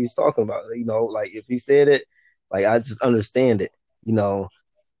understand what he's talking about. You know, like if he said it, like I just understand it. You know,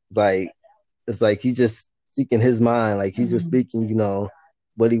 like it's like he's just speaking his mind. Like he's just Mhm. speaking. You know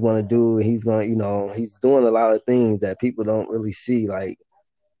what he want to do. He's gonna, you know, he's doing a lot of things that people don't really see. Like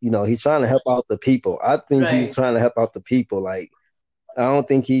you know, he's trying to help out the people. I think he's Right. trying to help out the people. Like I don't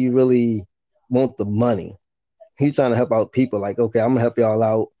think he really want the money. He's trying to help out people. Like, okay, I'm gonna help y'all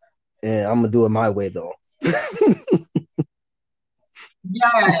out, and I'm gonna do it my way though. Yeah,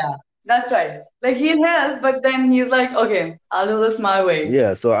 yeah, yeah. That's right. Like he'll help, but then he's like, okay, I'll do this my way.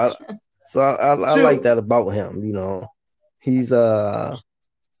 Yeah, so I like True. that about him. You know, he's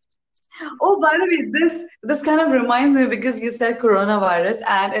Oh, by the way, this kind of reminds me because you said coronavirus,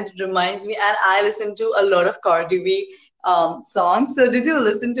 and it reminds me, and I listen to a lot of Cardi B songs. So did you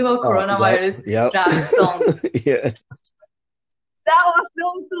listen to a oh yep, coronavirus yep, rap song? yeah, That was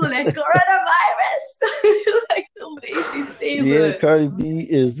so cool, like coronavirus, like the way she says yeah. it. Cardi B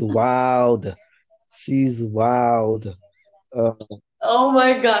is wild. She's wild. Uh, Oh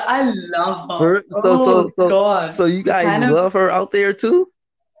my God, I love her. for, so so Oh so God, so you the guys kind of love her out there too?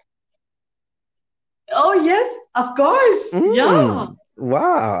 oh yes, of course, yeah.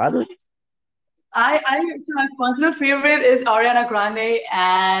 Wow. My personal favorite is Ariana Grande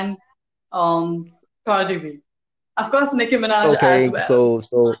and Cardi B. Of course, Nicki Minaj as Okay, well.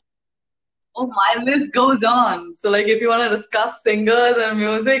 so Oh, my list goes on. So, like, if you want to discuss singers and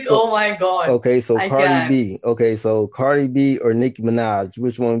music, so oh my God, okay, so I Cardi can. B. Okay, so Cardi B or Nicki Minaj,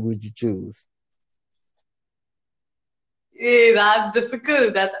 which one would you choose? That's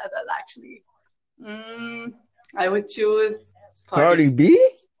difficult. That's actually. Mm, I would choose Cardi Cardi B. B?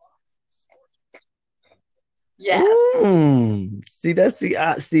 Yes. See,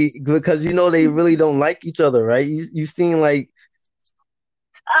 I see because you know they really don't like each other, right? You seem like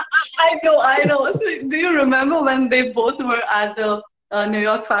I know, I know. So, do you remember when they both were at the New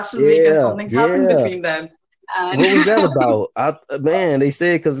York Fashion Week and yeah, something happened yeah. between them? And What was that about? Man, they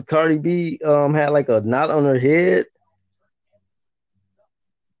said because Cardi B had like a knot on her head.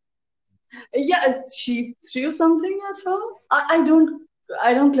 yeah, she threw something at her.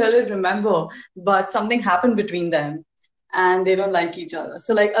 I don't clearly remember, but something happened between them, and they don't like each other.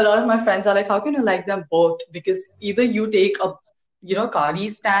 So like a lot of my friends are like, how can you like them both? Because either you take a Cardi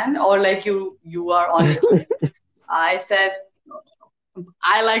stand or like you are on Nicki's. I said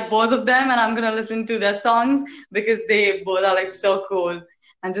I like both of them, and I'm gonna listen to their songs because they both are like so cool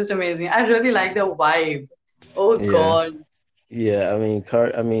and just amazing. I really like their vibe. Oh Yeah, God.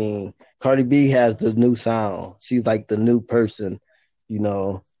 yeah. Cardi B has the new sound. She's like the new person, you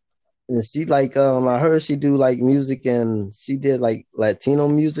know. And she like I heard she do like music and she did like Latino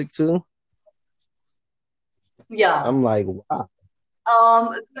music too. Yeah. I'm like, wow. Um,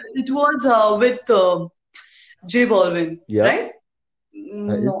 it was with J Balvin, Yep. right?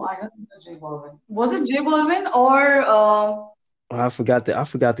 No, It's I don't think it was J Balvin. Was it J Balvin or I forgot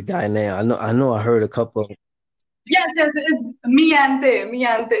the guy name. I know I heard a couple. yes, yes, it's Mi Ante, Mi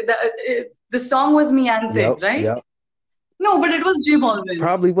Ante. The song was Mi Ante, Yep, right? yep. No, but it was J Balvin.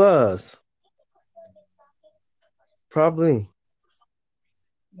 Probably was. Probably.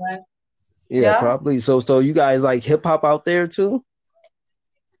 Right. Yeah, Yeah. probably. So you guys like hip hop out there too?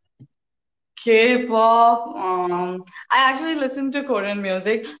 K-pop. I actually listen to Korean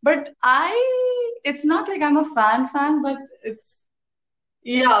music, but it's not like I'm a fan, but it's,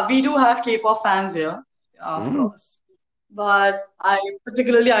 yeah, we do have K-pop fans here, of Mm. course. But I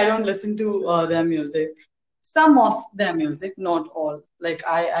don't listen to their music. Some of their music, not all. Like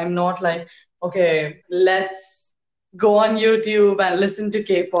I'm not like, okay, let's go on YouTube and listen to Oh,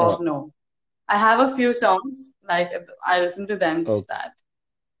 K-pop. No. I have a few songs, like I listen to them, oh, just that.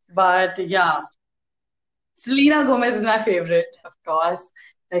 But yeah, Selena Gomez is my favorite, of course.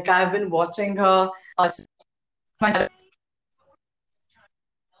 Like I've been watching her my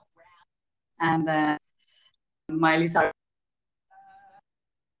and then Miley Cyrus.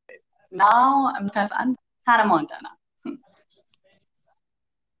 Now I'm kind of fan Hannah Montana.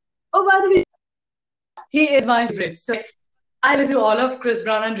 Oh, by the way, he is my favorite. So I listen to all of Chris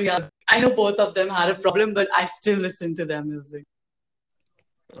Brown and Rihanna. I know both of them had a problem, but I still listen to their music.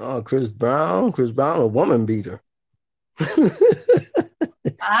 oh, Chris Brown, a woman beater.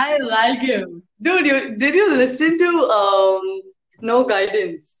 I like him. Dude, did you listen to No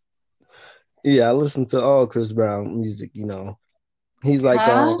Guidance? Yeah, I listen to all Chris Brown music. You know, he's like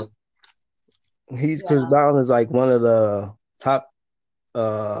Huh? he's Chris Yeah. Brown is like one of the top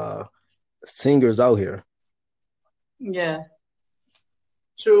uh singers out here. Yeah.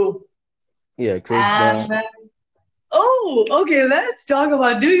 True. Yeah, Chris And Brown. then, oh, okay, let's talk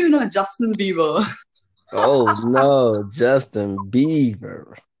about, do you know Justin Bieber? Oh no, Justin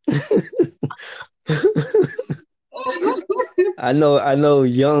Bieber. I know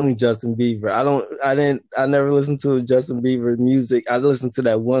young Justin Bieber. I never listened to Justin Bieber music. I listened to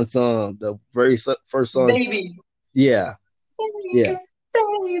that one song, the first song. Baby. Yeah, yeah.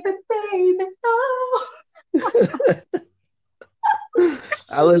 Baby, baby, baby, oh.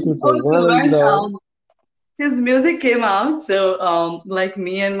 I listened to Oh, one so of, when his music came out, so like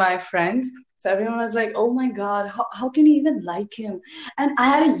me and my friends, so everyone was like, "Oh my God, how can you even like him?" And I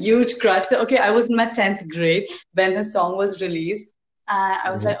had a huge crush. So okay, I was in my 10th grade when his song was released, and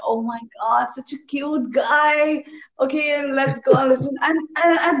I was Mhm. like, "Oh my God, such a cute guy." Okay, let's go and listen. And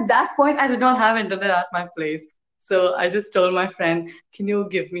at that point, I did not have internet at my place, so I just told my friend, "Can you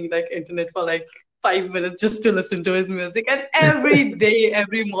give me like internet for like 5 minutes just to listen to his music?" And every day,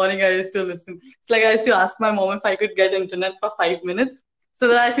 every morning, I used to listen. It's like I used to ask my mom if I could get internet for 5 minutes so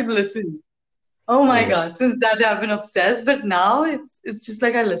that I could listen. Oh my Mhm. God, since that I've been obsessed, but now it's just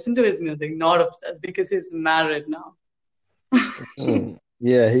like I listen to his music, not obsessed because he's married now.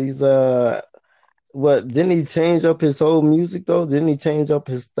 Yeah, he's what didn't he change up his whole music though? Didn't he change up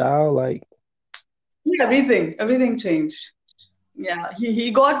his style? Like, Yeah, everything changed. Yeah,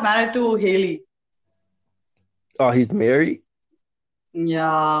 he got married to Haley. oh, he's married?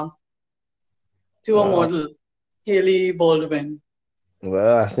 Yeah, to a Uh, model, Haley Baldwin.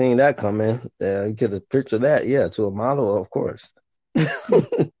 well, I seen that coming. You could have pictured that, yeah, to a model, of course.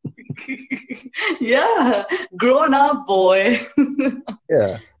 Yeah, grown up boy.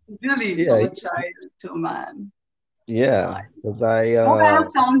 Yeah, Really, yeah, from a child to a man. yeah. Nice. 'Cause What kind of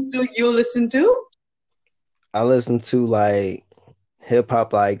songs do you listen to? I listen to like hip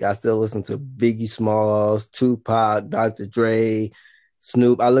hop. Like I still listen to Biggie Smalls, Tupac, Dr. Dre,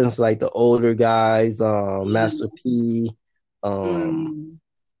 Snoop. I listen to like the older guys, Master Mm, P. Um,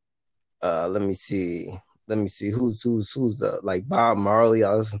 mm, let me see. Let me see who's like Bob Marley.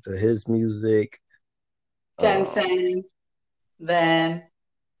 I listen to his music. Um, Tencent, then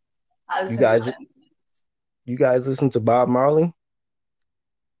I you listen to guys, Tencent. you guys listen to Bob Marley?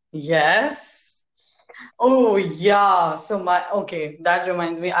 Yes. Oh yeah. So my okay, that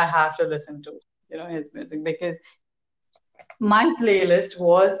reminds me, I have to listen to, his music because my playlist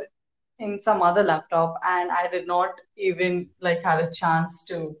was in some other laptop and I did not even like had a chance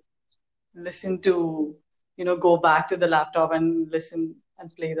to listen to, go back to the laptop and listen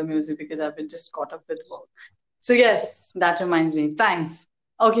and play the music because I've been just caught up with work. So yes, that reminds me. Thanks.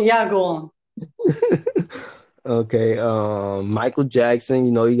 Okay, yeah, go on. Okay, Michael Jackson.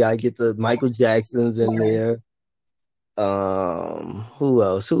 You know, you gotta get the Michael Jacksons in Yeah. there. Who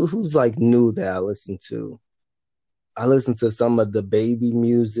else? Who's like new that I listen to? I listen to some of the baby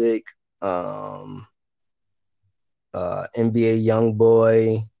music. Um, NBA Young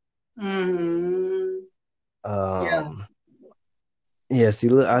Boy. Hmm. Yeah. Um, yeah. See,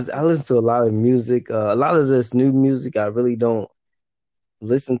 look, I listen to a lot of music. A lot of this new music I really don't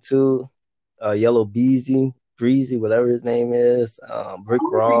listen to. Yellow Beezy, Breezy, whatever his name is. Rick Oh,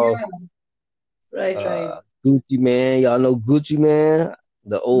 Ross. yeah. Right, right. Gucci Man. Y'all know Gucci Man,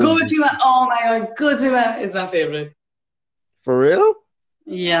 the old Gucci Man. Gucci. Oh my God, Gucci Man is my favorite. For real?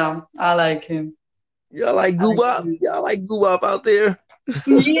 Yeah, I like him. Y'all like I like Goobop? him. Y'all like Goobop out there?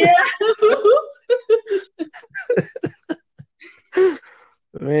 Yeah.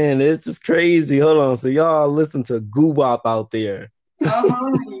 Man, this is crazy. Hold on. So y'all listen to Goobop out there.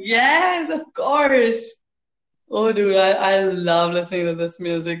 Uh-huh. Yes, of course. Oh, dude, I love listening to this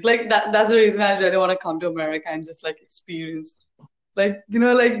music. Like that's the reason I really want to come to America and just like experience, like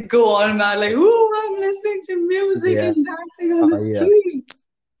like go on mad, like ooh, I'm listening to music Yeah. and dancing on Oh the yeah. streets.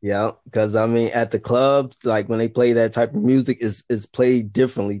 Yeah. Because I mean, at the clubs, like when they play that type of music, is played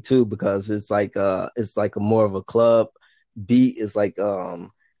differently too because it's like a more of a club beat. It's like and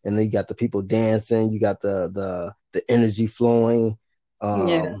then you got the people dancing. You got the energy flowing.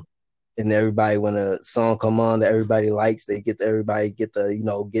 Yeah, Um, and everybody when a song come on that everybody likes, they get everybody get the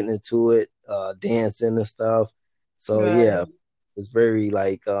getting into it, dancing and stuff. So yeah, right. it's very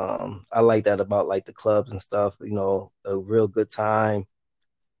like I like that about like the clubs and stuff. A real good time.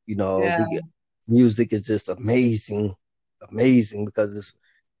 Yeah, We get music is just amazing, amazing because it's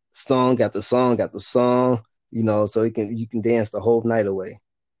song got the song got the song. So you can dance the whole night away.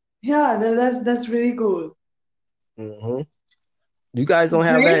 yeah. That's really cool. Hmm. You guys don't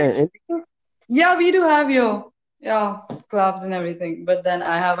have that Great. in Yeah, we do have your clubs and everything, but then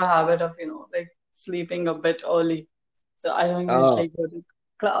I have a habit of like sleeping a bit early, so I don't Oh, usually go to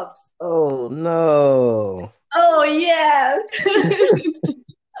clubs. oh no. Oh yes.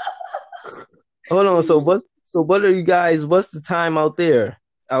 Hold on. So what? So what are you guys? What's the time out there?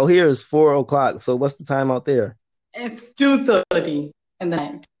 Out here is 4 o'clock. So what's the time out there? It's 2:30 in the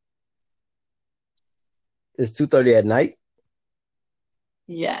night. It's 2:30 at night.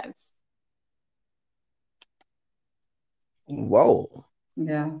 Yes. Whoa,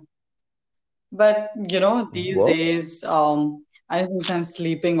 Yeah. But these whoa. days, I think I'm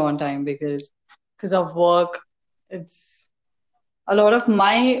sleeping on time because of work. It's a lot of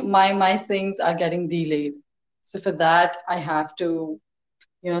my things are getting delayed. So for that, I have to,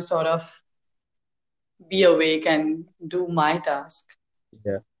 sort of be awake and do my task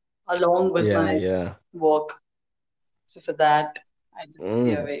Yeah, along with yeah, my yeah. work. So for that, I just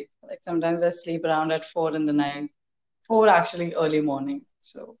stay Mm. awake. Like sometimes I sleep around at 4 in the night, 4 actually early morning.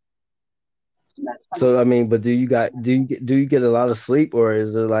 So that's fun. So I mean, but do you get a lot of sleep, or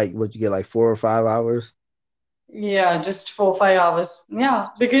is it like what you get like 4 or 5 hours? Yeah, just 4 5 hours. Yeah,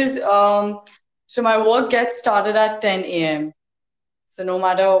 because so my work gets started at 10 a.m. So no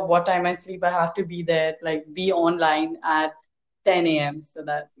matter what time I sleep, I have to be there, like be online at 10 a.m. so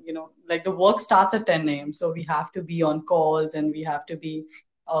that, like the work starts at 10 a.m. So we have to be on calls and we have to be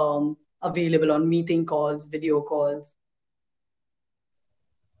available on meeting calls, video calls.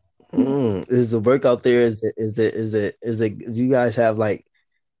 Is the work out there? Is it? Do you guys have like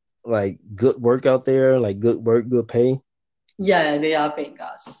good work out there? Like good work, good pay? Yeah, they are paying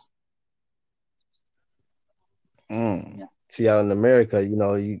us. Mm. Yeah. See, out in America,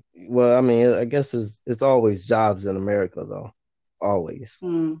 you well, I mean, I guess it's always jobs in America though. Always,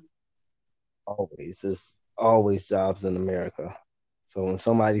 Hmm. always, it's always jobs in America. So when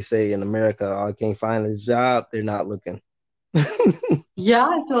somebody say in America, "Oh, I can't find a job," they're not looking, Yeah,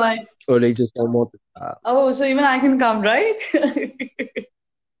 so like, or they just don't want the job. oh, so even I can come, right?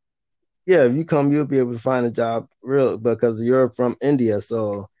 Yeah, if you come, you'll be able to find a job real because you're from India,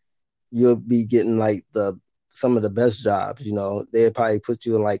 so you'll be getting like the some of the best jobs. They'll probably put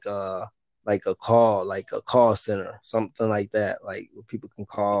you in like a call center, something like that, like where people can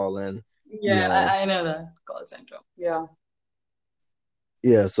call and you Yeah, know, I know that call center. Yeah.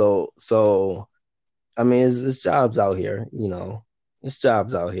 yeah. So I mean, it's jobs out here. It's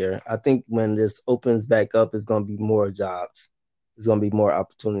jobs out here. I think when this opens back up, it's gonna be more jobs. It's gonna be more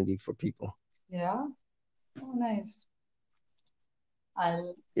opportunity for people. Yeah. Oh, nice.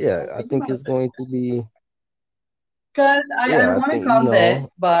 I'll Yeah, I'll I think think about it's it. going to be. Cause I Yeah, I want to think come there,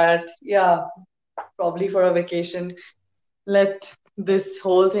 but yeah, probably for a vacation. Let this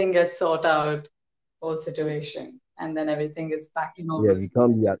whole thing get sorted out, whole situation, and then everything is back to yeah. normal. If you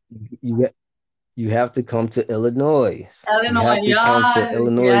come, you have to come to Illinois. You Illinois, have to come yeah, to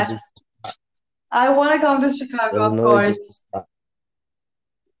Illinois. yes. I want to come to Chicago, of Illinois is course.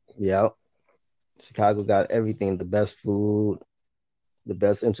 yeah. Chicago got everything: the best food, the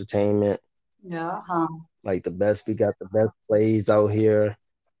best entertainment, Yeah, huh. like the best. We got the best plays out here.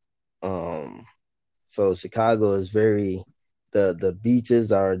 Um, so Chicago is very the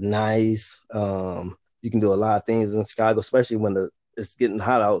beaches are nice. You can do a lot of things in Chicago, especially when it's getting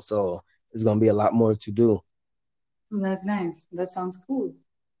hot out. So there's gonna be a lot more to do. That's nice. That sounds cool.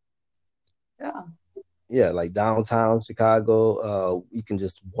 Yeah. Yeah, like downtown Chicago. You can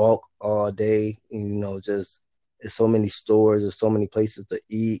just walk all day. Just there's so many stores. There's so many places to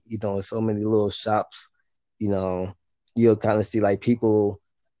eat. There's so many little shops. You know, you'll kind of see like people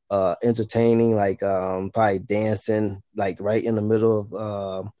entertaining, like probably dancing, like right in the middle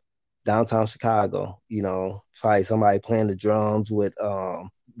of downtown Chicago. Probably somebody playing the drums with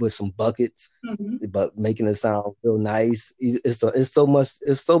some buckets, Hmm. but making it sound real nice. It's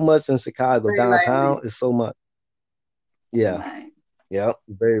so much in Chicago Very downtown. lively. It's so much. Yeah, Nice. yeah,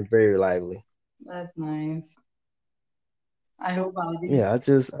 very very lively. That's nice. I hope Yeah,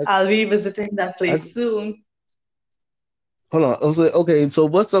 I'll be visiting that I place soon. hold on. Okay, so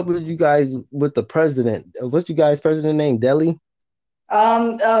what's up with you guys with the president? What's you guys' president name? Delhi?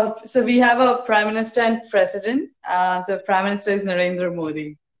 So we have a prime minister and president. So prime minister is Narendra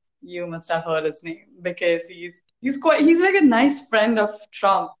Modi. You must have heard his name because he's like a nice friend of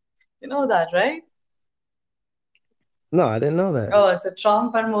Trump. You know that, right? No, I didn't know that. Oh, so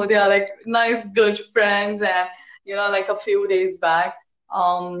Trump and Modi are like nice, good friends, and like a few days back,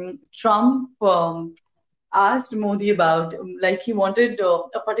 Trump asked Modi about like he wanted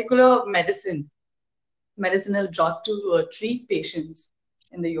a particular medicinal drug to treat patients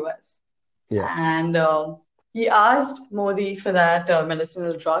in the US. Yeah, And he asked Modi for that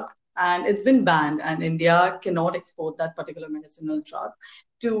medicinal drug, and it's been banned, and India cannot export that particular medicinal drug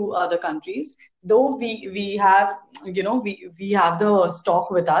to other countries. Though we have we have the stock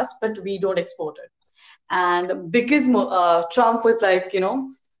with us, but we don't export it. And because Trump was like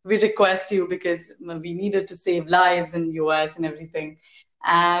we request you because we needed to save lives in US and everything.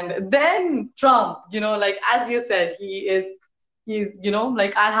 And then Trump, like as you said, he's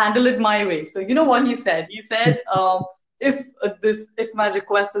like, I'll handle it my way. So you know what he said? He said, if my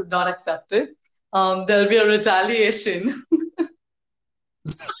request is not accepted, there'll be a retaliation.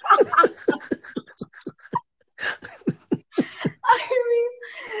 I mean,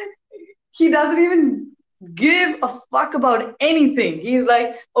 he doesn't even give a fuck about anything. He's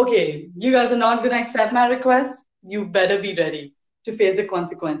like, okay, you guys are not gonna accept my request. You better be ready to face the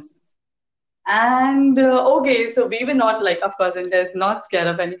consequences. And okay, so we were not like, of course, and there's not scared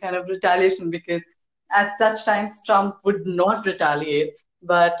of any kind of retaliation because at such times Trump would not retaliate.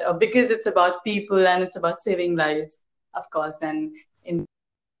 But because it's about people and it's about saving lives, of course, and in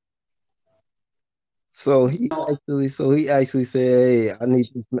So he actually said, "Hey, I need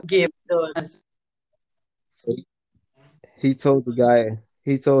this." gave the So he told the guy,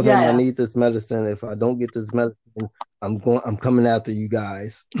 he told yeah, him, "I yeah. need this medicine. If I don't get this medicine, I'm coming after you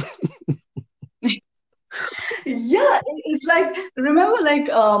guys." Yeah, it's like, remember like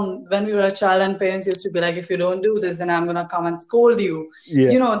when we were a child and parents used to be like, if you don't do this, then I'm gonna come and scold you,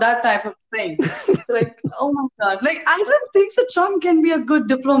 Yeah. that type of thing. So like, oh my God, like I don't think the Trump can be a good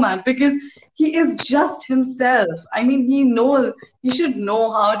diplomat because he is just himself. I mean, he should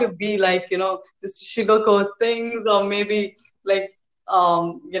know how to be like, just sugarcoat things or maybe like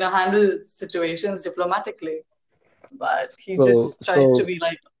handle situations diplomatically. But he So just tries to so be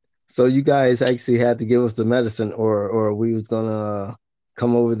like, so you guys actually had to give us the medicine, or we was gonna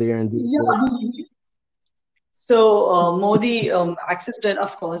come over there and do it. yeah. So Modi accepted,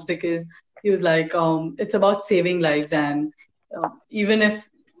 of course, because he was like, it's about saving lives, and even if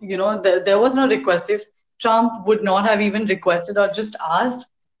there was no request, if Trump would not have even requested or just asked,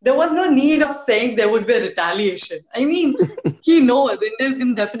 there was no need of saying there would be a retaliation. I mean, he knows India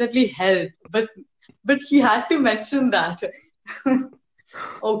can definitely help, but he had to mention that.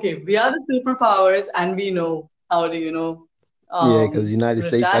 Okay, we are the superpowers, and we know how to Yeah, because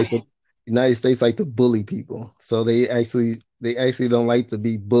retaliate. United States like to bully people. So they actually don't like to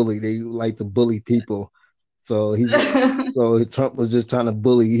be bullied. They like to bully people. So Trump was just trying to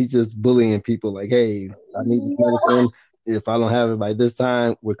bully. He's just bullying people like, hey, I need this medicine. If I don't have it by this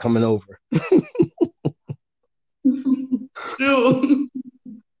time, we're coming over. True.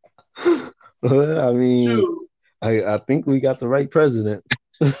 Well, I mean, True. I think we got the right president.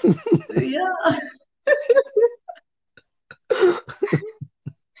 Yeah,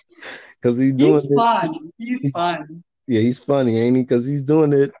 Because he's he's doing it. fun. He's He's fun. Yeah, he's funny, ain't he? Because he's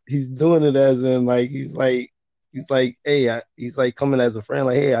doing it. He's doing it as in like he's like, hey, he's like coming as a friend,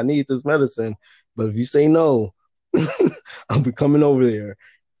 like, hey, I need this medicine, but if you say no, I'll be coming over there.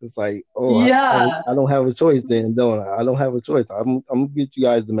 It's like, oh, Yeah. I don't have a choice then, don't I? I don't have a choice. I'm gonna get you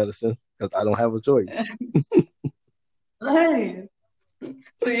guys the medicine because I don't have a choice. Right.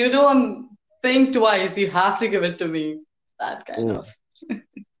 So you don't think twice. You have to give it to me. That kind Oh, of.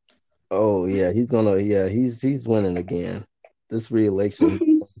 oh yeah, he's winning again. This re-election,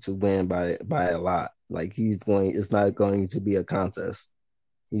 he's going to win by a lot. Like he's going, it's not going to be a contest.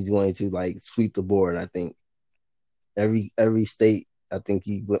 He's going to like sweep the board. I think every state. I think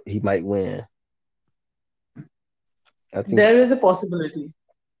he might win. I think There is a possibility.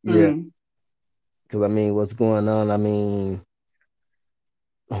 yeah, Hmm. because I mean, what's going on? I mean,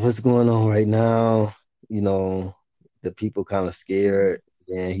 what's going on right now? You know, the people kind of scared,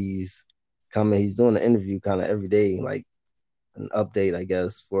 and he's coming. He's doing an interview kind of every day, like an update, I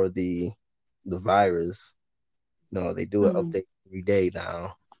guess, for the virus. They do an Hmm. update every day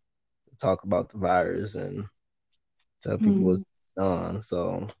now to talk about the virus and tell people Hmm. what's on.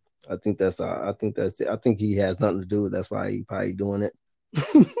 So I think that's it. I think he has nothing to do with. That's why he probably doing it.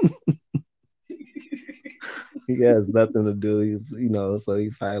 He has nothing to do. So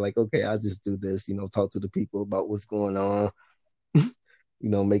he's probably like, okay, I'll just do this. Talk to the people about what's going on.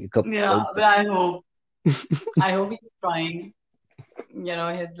 Make a couple Yeah, jokes. but I hope he's trying,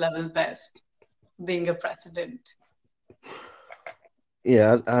 his level best, being a president.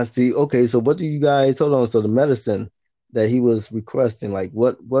 Yeah, I see. Okay, so what do you guys hold on? So the medicine that he was requesting, like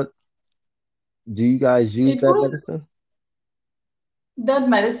what do you guys use It that was medicine? That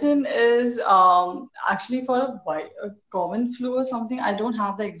medicine is actually for a common flu or something. I don't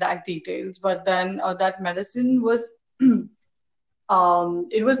have the exact details, but then that medicine was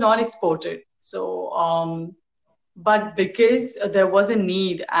it was not exported. So, but because there was a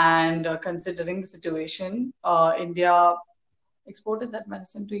need and considering the situation, India exported that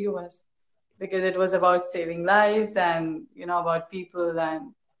medicine to US because it was about saving lives and about people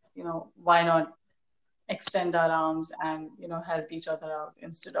and why not? extend our arms and help each other out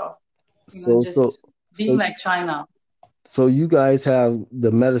instead of So so just being so like China. so you guys have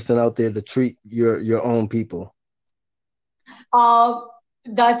the medicine out there to treat your own people. Uh,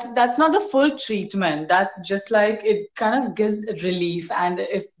 that's not the full treatment. That's just like it kind of gives relief, and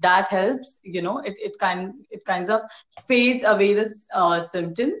if that helps, it kinds of fades away the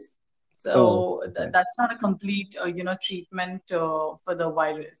symptoms. Oh, So okay. that's not a complete treatment for the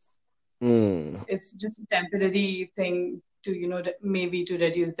virus. Mm. It's just a temporary thing to maybe to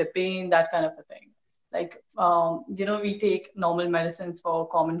reduce the pain, that kind of a thing. Like we take normal medicines for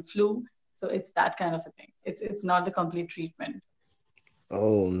common flu, so it's that kind of a thing. It's not the complete treatment.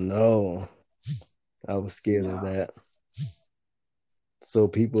 Oh no. I was scared of Yeah. that. So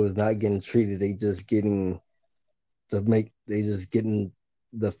people is not getting treated, they just getting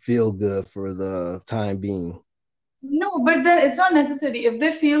the feel good for the time being. No, but then it's not necessary. If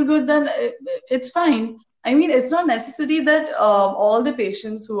they feel good, then it's fine. I mean, it's not necessary that all the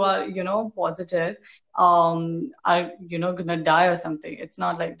patients who are, positive, are, gonna die or something. It's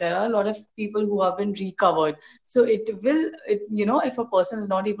not like there are a lot of people who have been recovered. So if a person is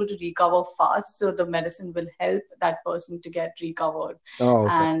not able to recover fast, so the medicine will help that person to get recovered. Oh,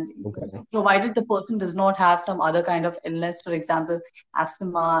 okay. And Okay. provided the person does not have some other kind of illness, for example,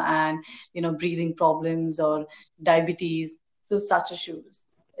 asthma and, breathing problems or diabetes, so such issues.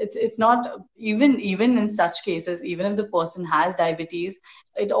 It's not, even in such cases, even if the person has diabetes,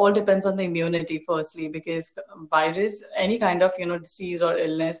 it all depends on the immunity firstly, because virus, any kind of disease or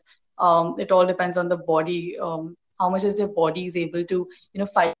illness, it all depends on the body, how much is your body is able to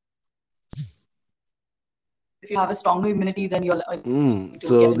fight against it. So if you have a stronger immunity, then you're less likely to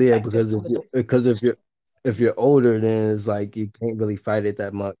So get yeah, infected because if with you those. because if you're older, then it's like you can't really fight it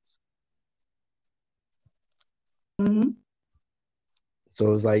that much. Hmm.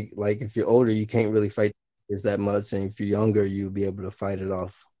 So it's like if you're older, you can't really fight it that much, and if you're younger, you'll be able to fight it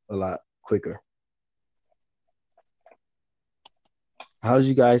off a lot quicker. How's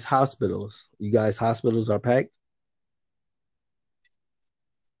you guys hospitals? You guys hospitals are packed?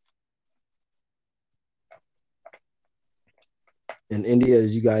 In India,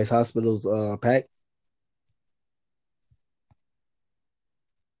 is you guys hospitals packed?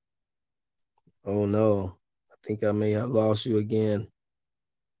 Oh no. I think I may have lost you again.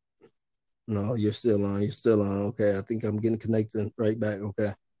 No, you're still on. You're still on. Okay. I think I'm getting connected right back. Okay.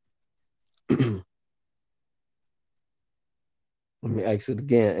 Let me ask it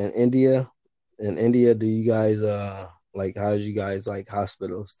again. In India, do you guys like how's you guys like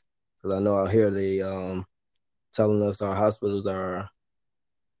hospitals? Because I know out here they telling us our hospitals are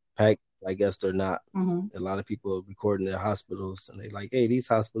packed. I guess they're not. Hmm. A lot of people are recording their hospitals and they like, hey, these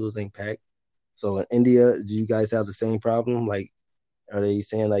hospitals ain't packed. So in India, do you guys have the same problem? Like, are they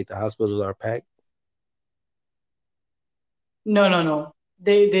saying like the hospitals are packed? No, no, no.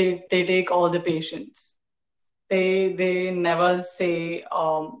 They take all the patients. They never say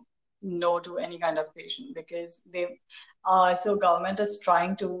no to any kind of patient, because so government is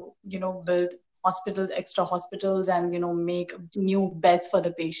trying to build hospitals, extra hospitals, and make new beds for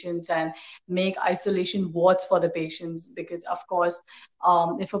the patients and make isolation wards for the patients, because of course,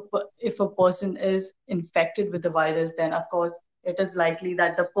 if a person is infected with the virus, then of course it is likely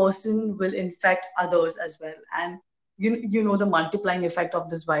that the person will infect others as well, and you know the multiplying effect of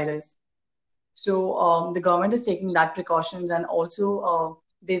this virus. So the government is taking that precautions, and also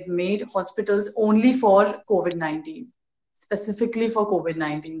they've made hospitals only for COVID-19, specifically for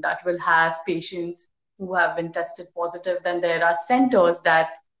COVID-19, that will have patients who have been tested positive. Then there are centers that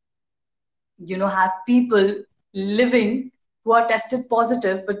have people living who are tested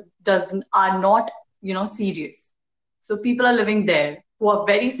positive but doesn't are not serious. So people are living there who are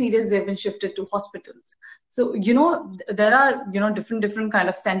very serious, they've been shifted to hospitals. So there are different kind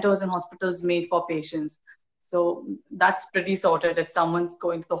of centers and hospitals made for patients. So that's pretty sorted. If someone's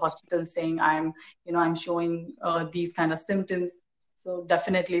going to the hospital saying I'm showing these kind of symptoms, so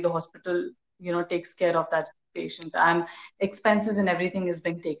definitely the hospital takes care of that patients, and expenses and everything is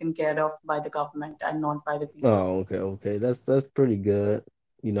being taken care of by the government and not by the people. Oh, okay, okay. That's pretty good.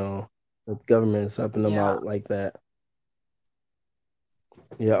 You know, the government's helping them Yeah, out like that.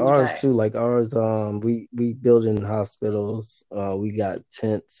 Yeah, ours right. too. Like ours, we building hospitals. We got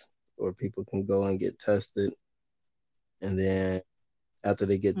tents where people can go and get tested, and then after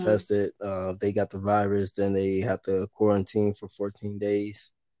they get Hmm. tested, they got the virus. Then they have to quarantine for 14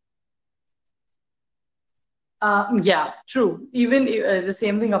 days. Yeah, true. Even the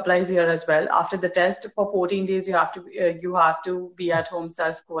same thing applies here as well. After the test for 14 days, you have to be at home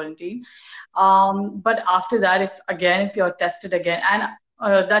self quarantine. But after that, if you're tested again, and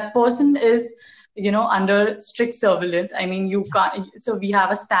that person is under strict surveillance. I mean, you can't. So we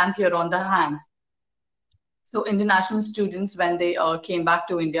have a stamp here on the hands. So international students, when they came back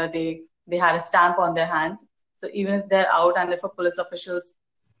to India, they had a stamp on their hands. So even if they're out and if a police officials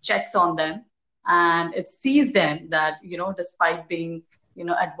checks on them and it sees them that despite being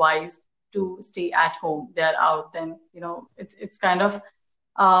advised to stay at home, they're out. Then it's kind of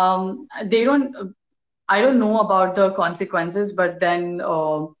they don't. I don't know about the consequences, but then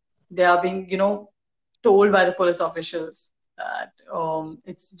they are being told by the police officials that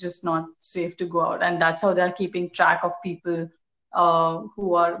it's just not safe to go out, and that's how they're keeping track of people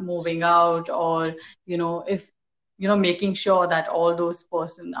who are moving out, or if making sure that all those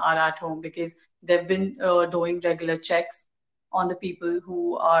person are at home, because they've been doing regular checks on the people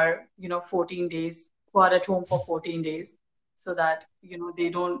who are 14 days, who are at home for 14 days, so that they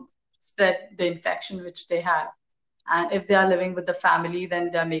don't spread the infection which they have. And if they are living with the family,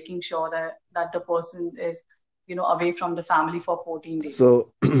 then they're making sure that the person is away from the family for 14 days.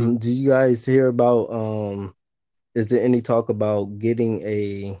 So, do you guys hear about? Is there any talk about getting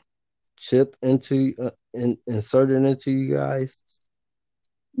a chip inserted into you guys?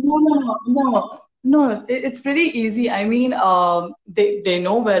 No, no, no, no, no. It's pretty easy. I mean, they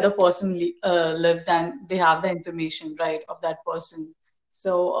know where the person lives, and they have the information, right, of that person.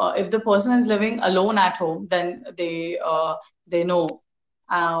 So if the person is living alone at home, then they know.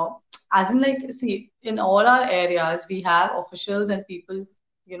 Uh, as in, like, see, in all our areas, we have officials and people,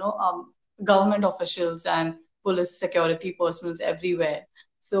 you know, um, government officials and police security personnel everywhere.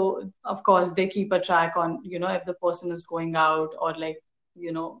 So of course they keep a track on, if the person is going out, or like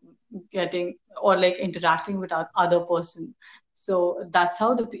you know getting, or like interacting with other person. So that's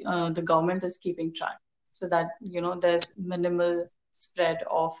how the government is keeping track, so that there's minimal spread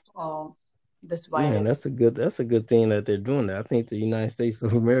of this Man, virus. that's a good thing that they're doing that. I think the United States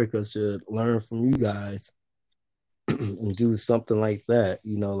of America should learn from you guys and do something like that.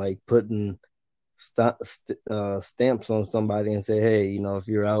 Like putting stamps on somebody and say, hey, if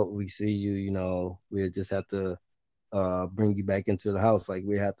you're out, we see you. We just have to bring you back into the house. Like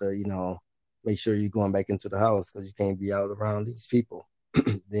we have to, make sure you're going back into the house because you can't be out around these people.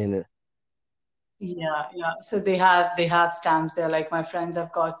 then Yeah, yeah. So they have stamps there. Like my friends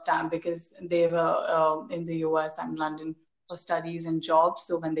have got stamp because they were in the US and London for studies and jobs.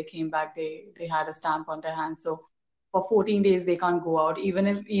 So when they came back, they had a stamp on their hand. So for 14 days they can't go out,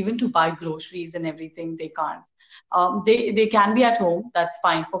 even to buy groceries and everything they can't. They can be at home. That's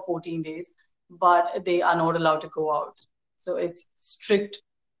fine for 14 days, but they are not allowed to go out. So it's strict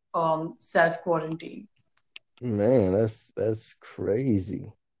self quarantine. man, that's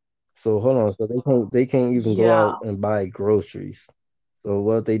crazy. So hold on. So they can't even go Yeah. out and buy groceries. So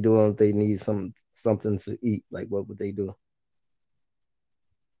what they do if they need something to eat? Like what would they do?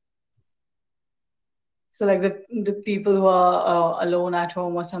 So like the people who are alone at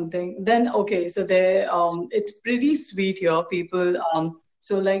home or something, then okay, so they it's pretty sweet here. People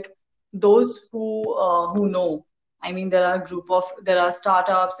so like those who know. I mean, there are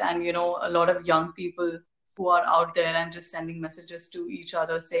startups and a lot of young people who are out there and just sending messages to each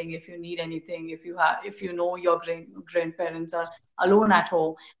other saying, if you need anything, if you know your grandparents are alone at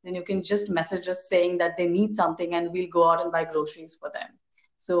home, then you can just message us saying that they need something and we'll go out and buy groceries for them.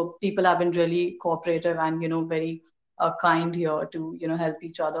 So people have been really cooperative and very kind here to help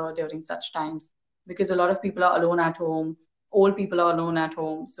each other during such times, because a lot of people are alone at home, old people are alone at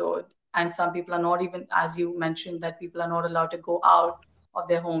home. So, and some people are not even, as you mentioned, that people are not allowed to go out of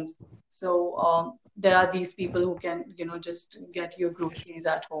their homes. So there are these people who can just get your groceries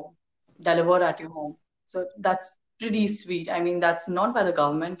at home, delivered at your home. So that's pretty sweet. I mean, that's not by the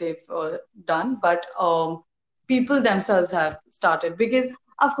government, they've done, but people themselves have started, because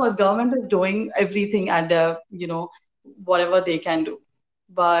of course government is doing everything at their whatever they can do,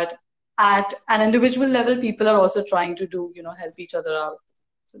 but at an individual level people are also trying to do help each other out.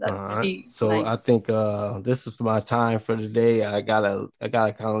 So All that's right. pretty So I nice. think this is my time for today. I gotta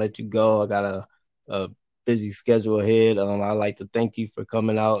kind of let you go. I got a busy schedule ahead. I'd like to thank you for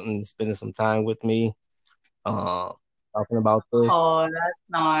coming out and spending some time with me. Uh, talking about this. Oh, that's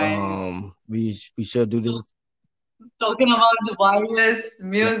nice. We should do this. Talking about the virus, Yeah,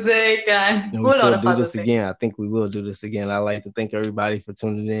 music, and and we whole lot should of do other this again. things. I think we will do this again. I'd like to thank everybody for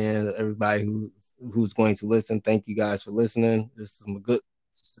tuning in. Everybody who's going to listen. Thank you guys for listening. This is some good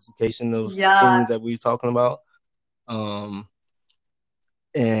educational Yeah, things that we're talking about. Um,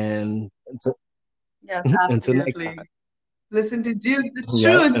 and yes, until next time. absolutely. Listen to Duke the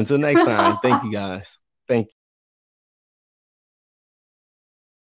Yep. Truth. Until next time. Thank you guys.